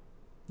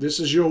 This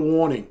is your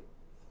warning.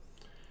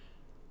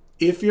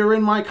 If you're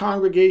in my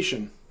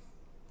congregation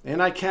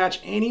and I catch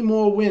any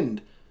more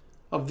wind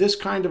of this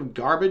kind of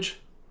garbage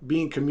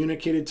being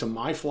communicated to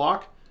my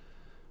flock,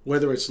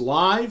 whether it's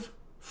live,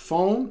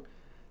 phone,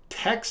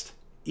 text,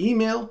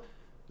 email,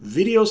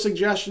 video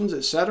suggestions,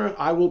 etc.,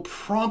 I will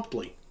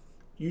promptly,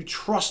 you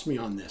trust me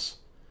on this,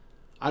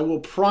 I will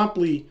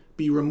promptly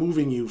be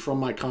removing you from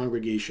my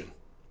congregation.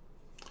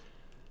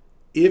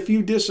 If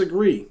you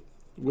disagree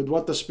with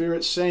what the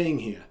Spirit's saying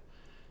here,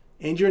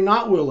 and you're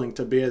not willing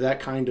to bear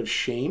that kind of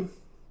shame,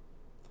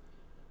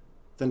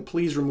 then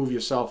please remove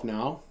yourself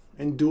now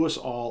and do us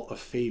all a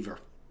favor.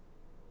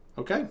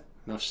 Okay?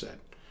 Enough said.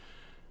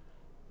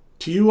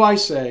 To you I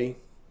say,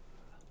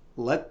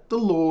 let the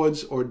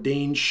Lord's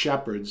ordained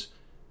shepherds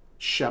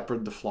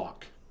shepherd the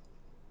flock.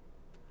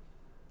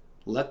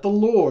 Let the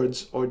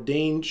Lord's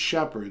ordained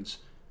shepherds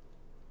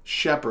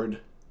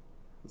shepherd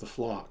the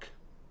flock.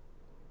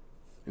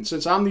 And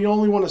since I'm the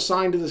only one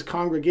assigned to this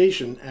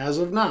congregation as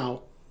of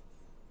now,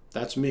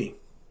 that's me.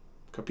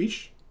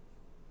 Capiche?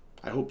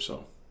 I hope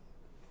so.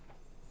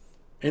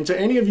 And to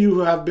any of you who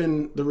have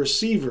been the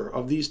receiver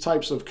of these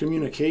types of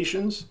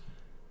communications,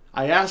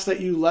 I ask that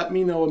you let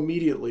me know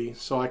immediately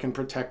so I can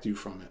protect you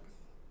from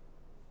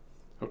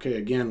it. Okay,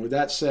 again, with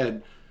that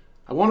said,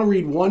 I want to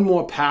read one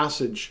more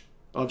passage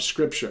of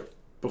Scripture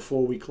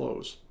before we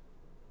close.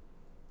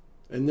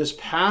 And this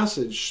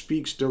passage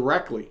speaks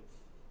directly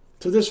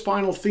to this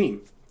final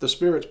theme the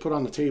Spirit's put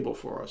on the table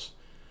for us.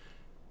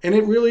 And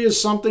it really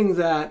is something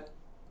that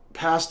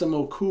Pastor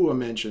Mokua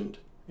mentioned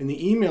in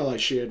the email I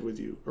shared with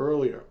you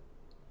earlier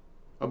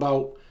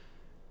about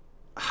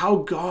how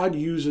God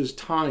uses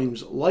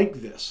times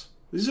like this.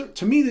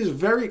 To me, these are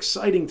very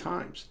exciting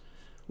times.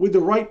 With the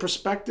right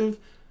perspective,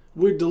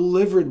 we're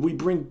delivered. We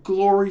bring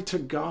glory to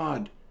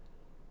God.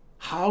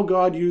 How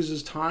God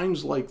uses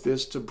times like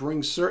this to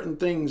bring certain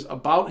things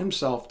about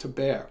himself to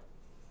bear.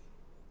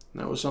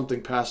 And that was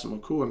something Pastor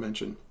Mokua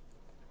mentioned.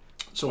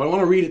 So I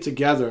want to read it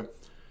together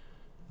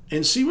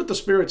and see what the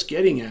Spirit's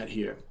getting at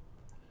here.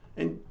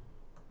 And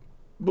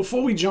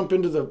before we jump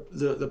into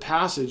the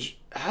passage,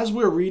 as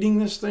we're reading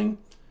this thing,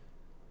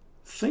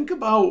 think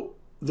about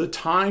the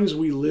times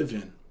we live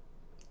in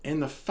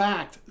and the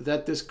fact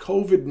that this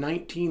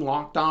COVID-19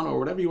 lockdown, or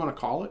whatever you want to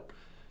call it,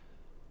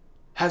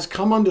 has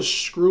come under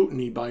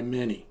scrutiny by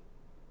many.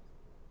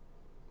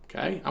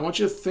 Okay? I want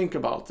you to think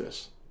about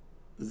this.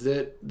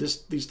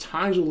 These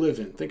times we live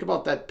in, think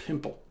about that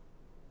pimple,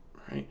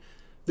 right?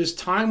 This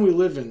time we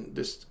live in,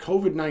 this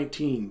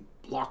COVID-19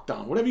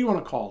 lockdown, whatever you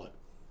want to call it,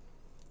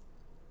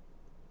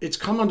 it's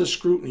come under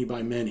scrutiny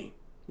by many.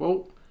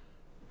 Well,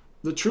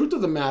 the truth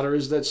of the matter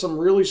is that some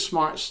really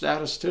smart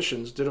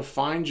statisticians did a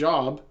fine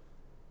job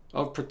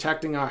of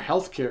protecting our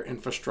healthcare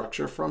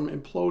infrastructure from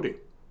imploding.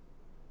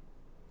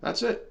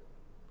 That's it.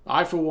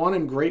 I, for one,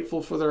 am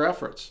grateful for their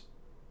efforts.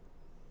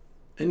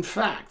 In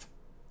fact,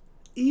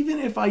 even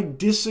if I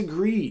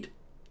disagreed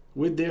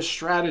with their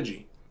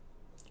strategy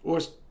or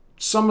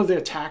some of their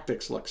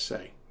tactics, let's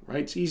say, right?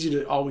 It's easy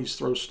to always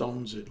throw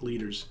stones at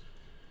leaders.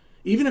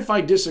 Even if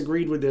I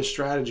disagreed with their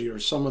strategy or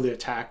some of their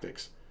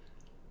tactics,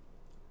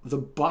 the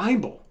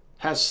Bible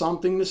has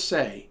something to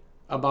say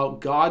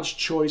about God's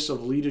choice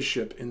of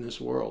leadership in this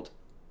world.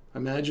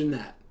 Imagine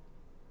that.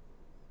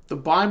 The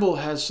Bible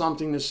has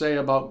something to say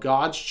about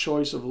God's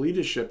choice of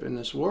leadership in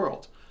this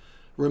world.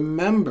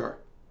 Remember,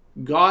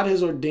 God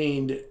has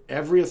ordained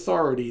every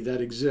authority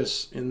that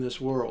exists in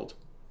this world.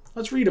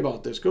 Let's read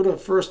about this. Go to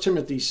 1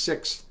 Timothy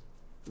 6,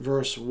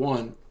 verse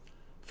 1.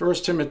 1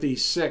 Timothy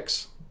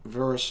 6,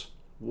 verse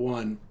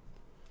 1.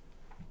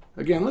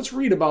 Again, let's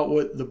read about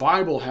what the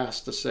Bible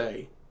has to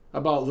say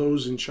about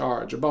those in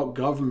charge, about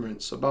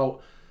governments,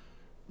 about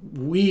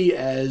we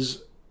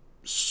as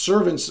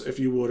servants, if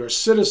you would, or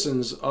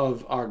citizens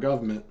of our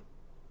government.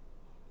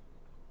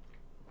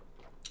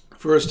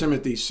 1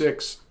 Timothy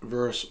 6,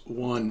 verse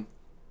 1.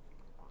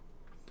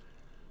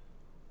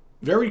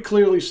 Very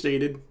clearly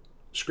stated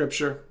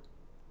scripture,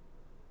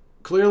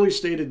 clearly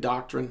stated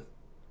doctrine,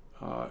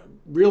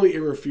 really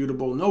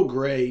irrefutable, no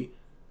gray.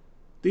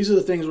 These are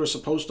the things we're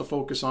supposed to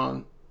focus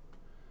on.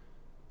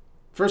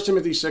 1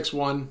 Timothy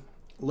 6:1,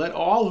 let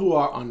all who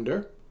are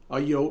under a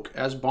yoke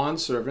as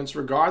bondservants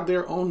regard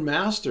their own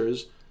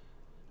masters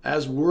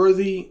as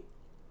worthy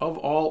of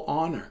all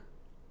honor.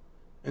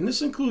 And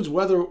this includes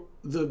whether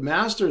the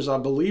masters are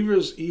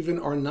believers even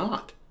or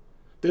not.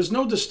 There's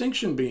no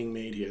distinction being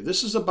made here.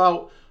 This is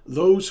about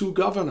those who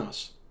govern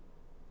us.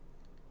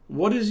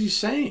 What is he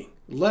saying?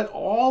 Let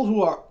all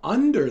who are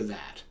under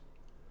that,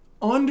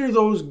 under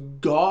those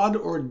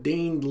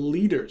God-ordained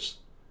leaders,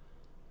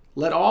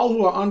 Let all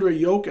who are under a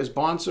yoke as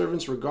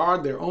bondservants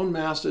regard their own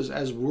masters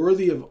as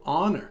worthy of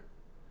honor.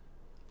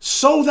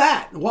 So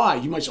that, why?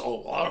 You might say,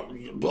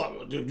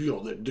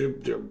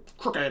 they're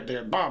crooked,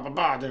 they're blah, blah,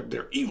 blah,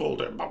 they're evil,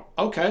 they're blah.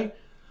 Okay.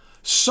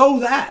 So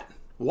that,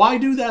 why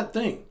do that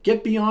thing?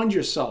 Get beyond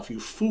yourself, you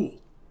fool.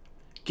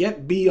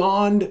 Get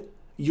beyond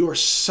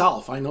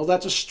yourself. I know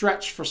that's a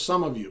stretch for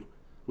some of you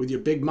with your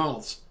big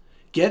mouths.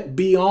 Get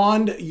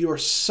beyond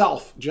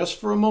yourself just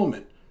for a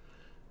moment,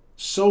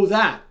 so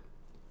that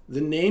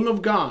the name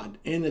of God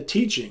and the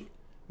teaching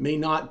may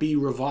not be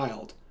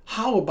reviled.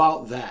 How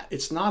about that?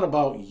 It's not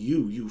about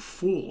you, you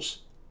fools.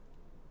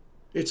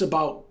 It's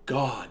about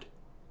God,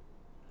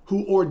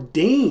 who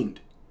ordained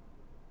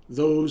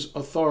those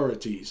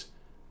authorities.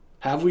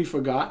 Have we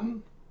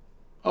forgotten?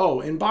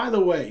 Oh, and by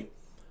the way,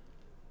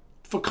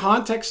 for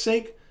context's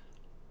sake,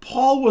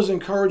 Paul was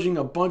encouraging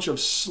a bunch of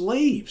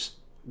slaves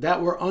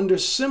that were under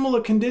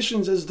similar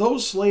conditions as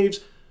those slaves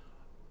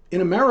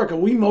in America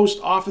we most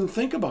often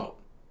think about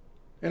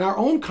in our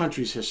own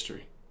country's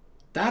history.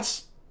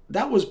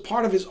 That was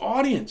part of his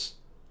audience.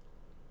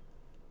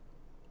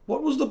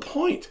 What was the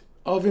point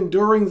of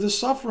enduring this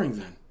suffering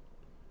then?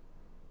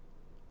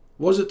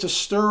 Was it to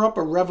stir up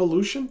a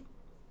revolution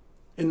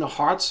in the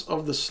hearts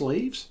of the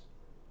slaves?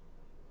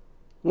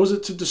 Was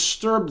it to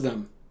disturb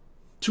them,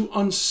 to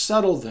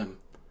unsettle them,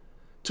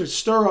 to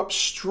stir up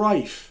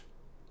strife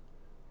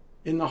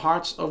in the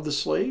hearts of the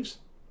slaves?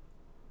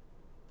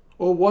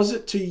 Or was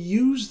it to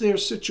use their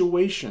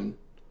situation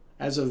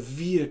as a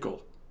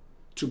vehicle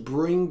to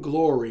bring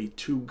glory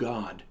to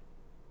God?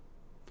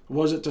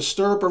 Was it to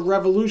stir up a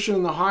revolution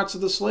in the hearts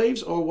of the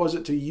slaves, or was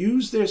it to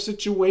use their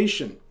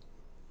situation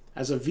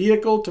as a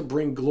vehicle to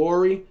bring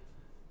glory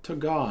to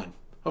God?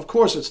 Of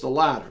course, it's the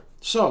latter.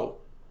 So,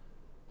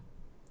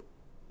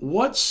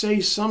 what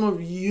say some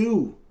of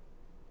you?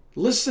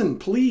 Listen,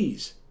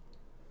 please.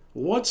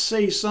 What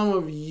say some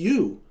of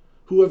you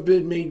who have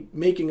been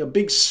making a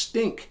big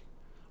stink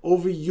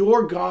over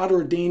your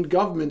God-ordained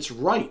government's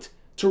right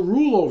to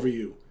rule over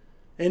you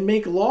and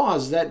make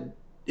laws that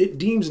it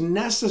deems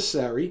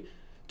necessary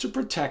to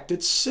protect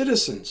its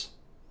citizens?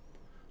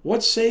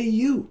 What say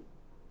you?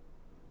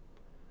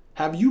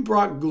 Have you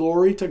brought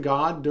glory to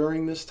God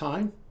during this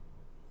time?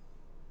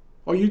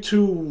 Are you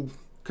too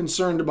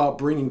concerned about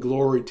bringing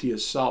glory to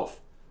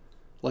yourself,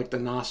 like the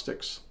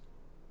Gnostics?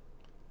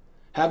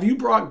 Have you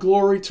brought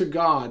glory to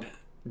God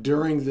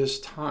during this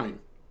time?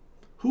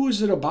 Who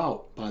is it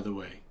about, by the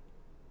way?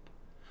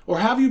 Or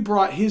have you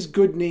brought his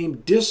good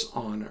name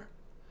dishonor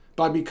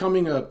by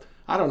becoming a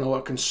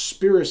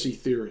conspiracy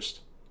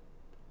theorist,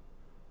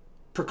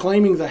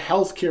 proclaiming the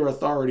healthcare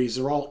authorities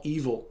are all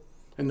evil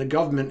and the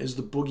government is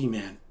the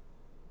boogeyman?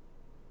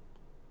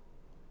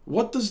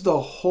 What does the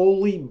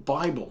Holy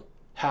Bible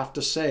have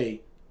to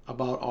say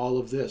about all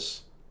of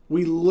this?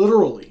 We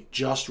literally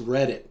just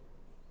read it.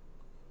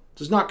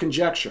 This is not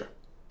conjecture.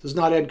 This is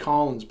not Ed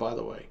Collins, by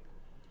the way.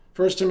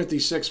 1 Timothy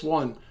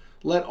 6:1,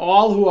 let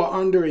all who are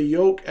under a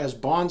yoke as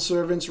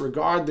bondservants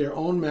regard their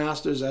own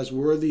masters as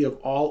worthy of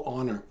all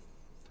honor,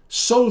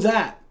 so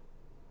that,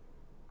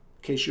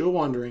 in case you're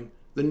wondering,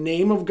 the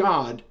name of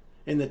God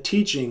and the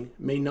teaching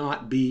may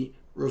not be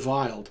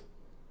reviled.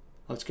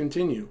 Let's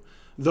continue.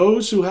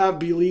 Those who have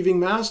believing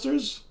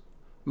masters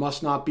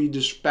must not be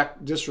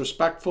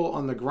disrespectful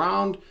on the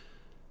ground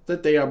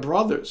that they are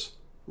brothers.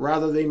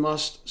 Rather, they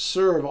must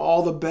serve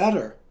all the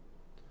better,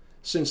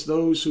 since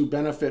those who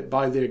benefit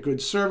by their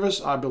good service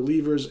are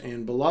believers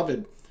and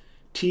beloved.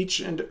 Teach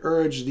and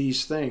urge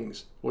these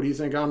things. What do you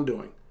think I'm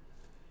doing?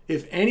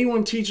 If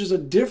anyone teaches a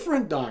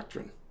different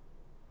doctrine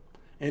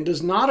and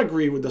does not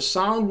agree with the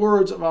sound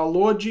words of our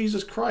Lord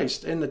Jesus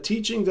Christ and the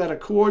teaching that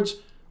accords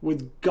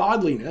with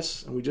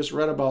godliness, and we just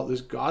read about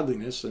this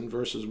godliness in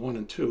verses 1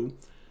 and 2,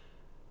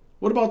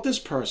 what about this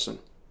person?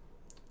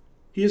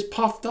 He is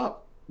puffed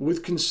up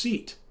with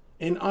conceit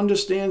and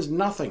understands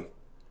nothing.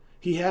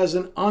 He has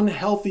an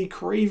unhealthy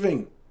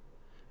craving.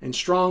 And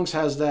Strong's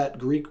has that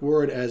Greek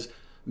word as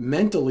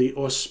mentally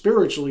or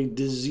spiritually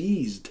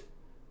diseased.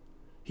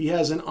 He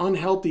has an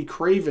unhealthy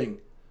craving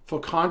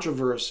for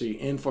controversy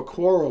and for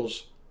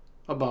quarrels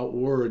about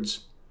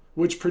words,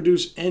 which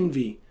produce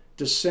envy,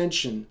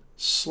 dissension,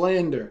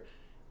 slander,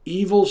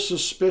 evil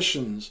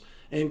suspicions,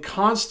 and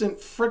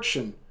constant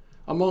friction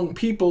among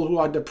people who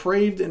are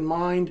depraved in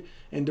mind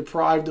and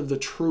deprived of the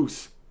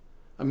truth,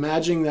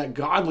 imagining that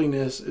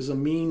godliness is a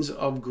means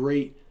of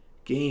great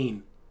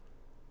gain.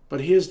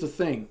 But here's the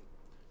thing.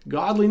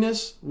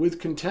 Godliness with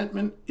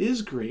contentment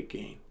is great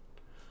gain.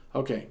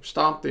 Okay,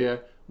 stop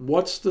there.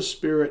 What's the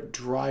Spirit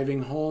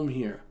driving home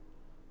here?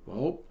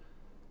 Well,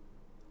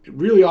 it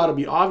really ought to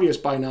be obvious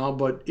by now,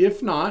 but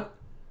if not,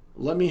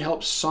 let me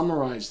help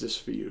summarize this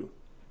for you.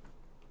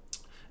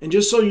 And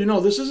just so you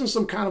know, this isn't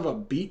some kind of a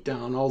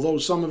beatdown, although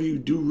some of you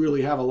do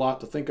really have a lot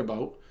to think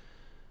about.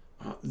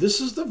 This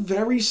is the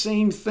very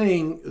same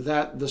thing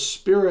that the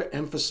Spirit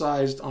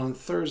emphasized on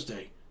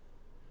Thursday.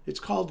 It's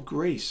called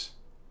grace.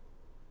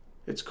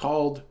 It's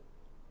called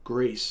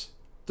grace.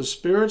 The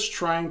Spirit's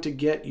trying to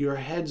get your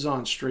heads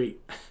on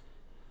straight.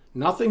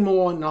 Nothing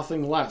more,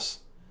 nothing less.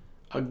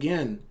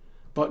 again,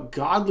 but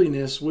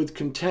godliness with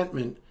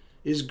contentment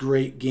is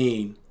great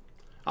gain.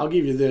 I'll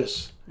give you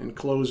this in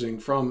closing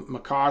from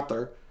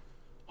MacArthur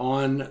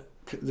on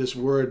this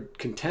word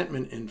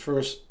contentment in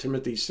 1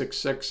 Timothy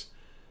 6:6.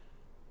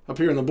 Up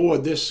here on the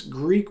board, this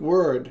Greek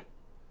word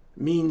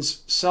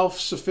means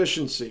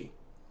self-sufficiency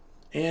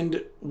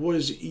and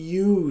was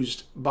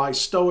used by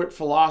Stoic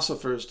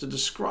philosophers to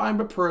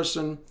describe a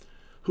person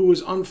who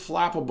is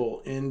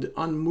unflappable and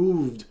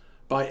unmoved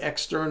by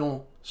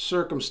external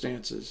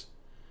circumstances.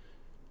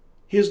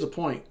 Here's the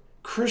point.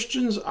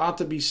 Christians ought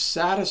to be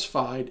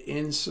satisfied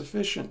and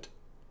sufficient.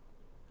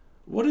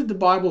 What did the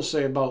Bible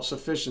say about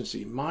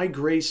sufficiency? My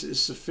grace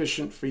is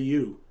sufficient for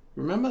you.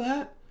 Remember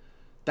that?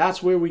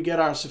 That's where we get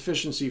our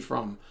sufficiency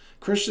from.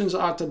 Christians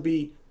ought to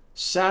be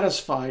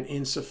satisfied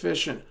and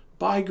sufficient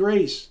by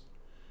grace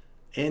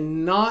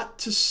and not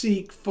to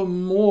seek for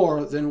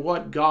more than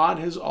what God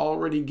has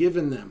already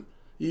given them.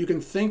 You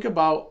can think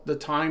about the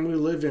time we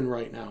live in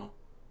right now.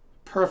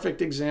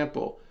 Perfect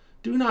example.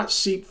 Do not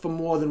seek for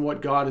more than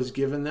what God has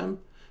given them.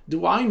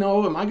 Do I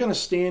know, am I going to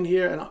stand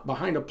here and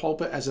behind a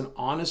pulpit as an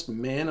honest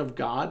man of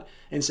God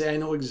and say I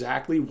know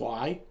exactly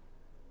why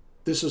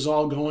this is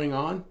all going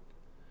on?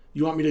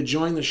 You want me to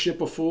join the ship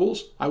of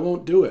fools? I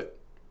won't do it.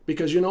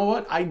 Because you know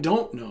what? I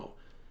don't know.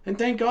 And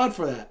thank God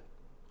for that.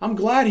 I'm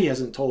glad he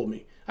hasn't told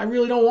me. I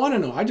really don't want to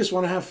know. I just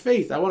want to have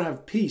faith. I want to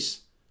have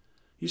peace.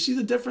 You see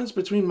the difference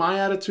between my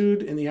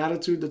attitude and the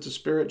attitude that the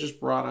Spirit just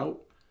brought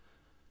out?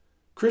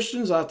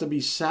 Christians ought to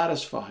be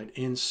satisfied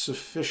and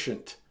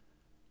sufficient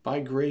by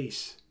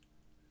grace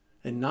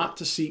and not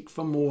to seek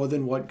for more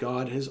than what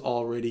God has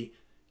already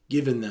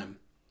given them.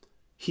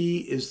 He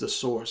is the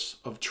source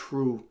of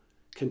true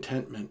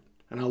contentment.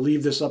 And I'll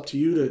leave this up to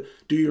you to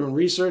do your own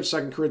research.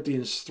 2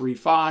 Corinthians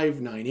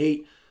 3:5,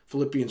 9:8,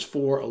 Philippians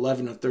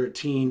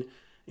 4:11-13,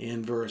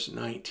 and verse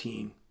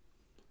 19.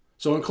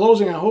 So in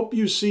closing, I hope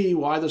you see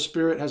why the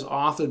Spirit has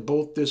authored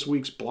both this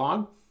week's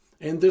blog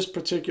and this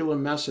particular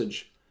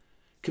message.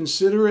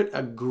 Consider it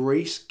a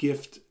grace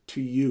gift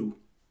to you,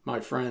 my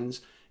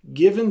friends,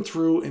 given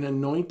through an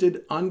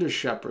anointed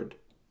under-shepherd,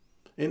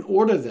 in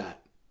order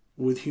that,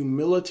 with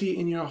humility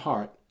in your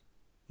heart,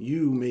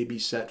 you may be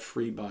set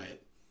free by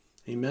it.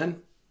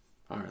 Amen?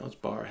 All right, let's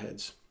bow our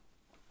heads.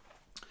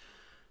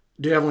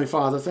 Dear Heavenly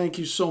Father, thank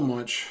you so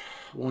much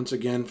once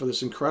again for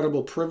this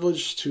incredible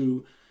privilege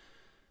to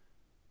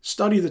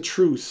study the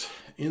truth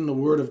in the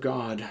Word of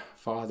God,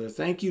 Father.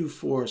 Thank you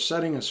for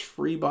setting us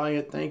free by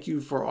it. Thank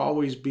you for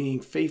always being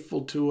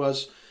faithful to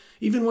us,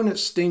 even when it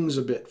stings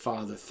a bit,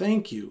 Father.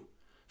 Thank you,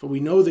 for we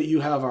know that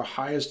you have our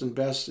highest and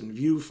best in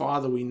view,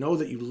 Father. We know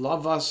that you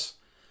love us.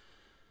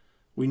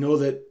 We know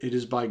that it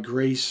is by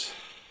grace,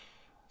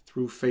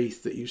 through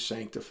faith, that you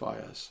sanctify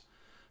us.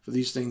 For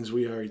these things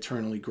we are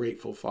eternally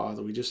grateful,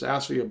 Father. We just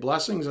ask for your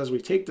blessings as we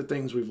take the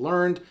things we've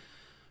learned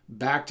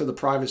back to the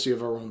privacy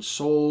of our own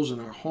souls and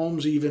our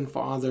homes even,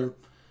 Father.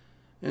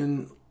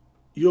 And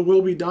your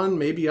will be done,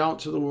 maybe out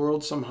to the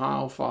world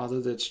somehow, Father,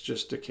 that's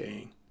just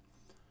decaying.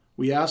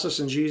 We ask this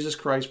in Jesus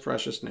Christ's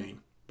precious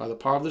name. By the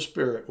power of the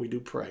Spirit, we do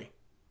pray.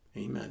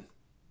 Amen.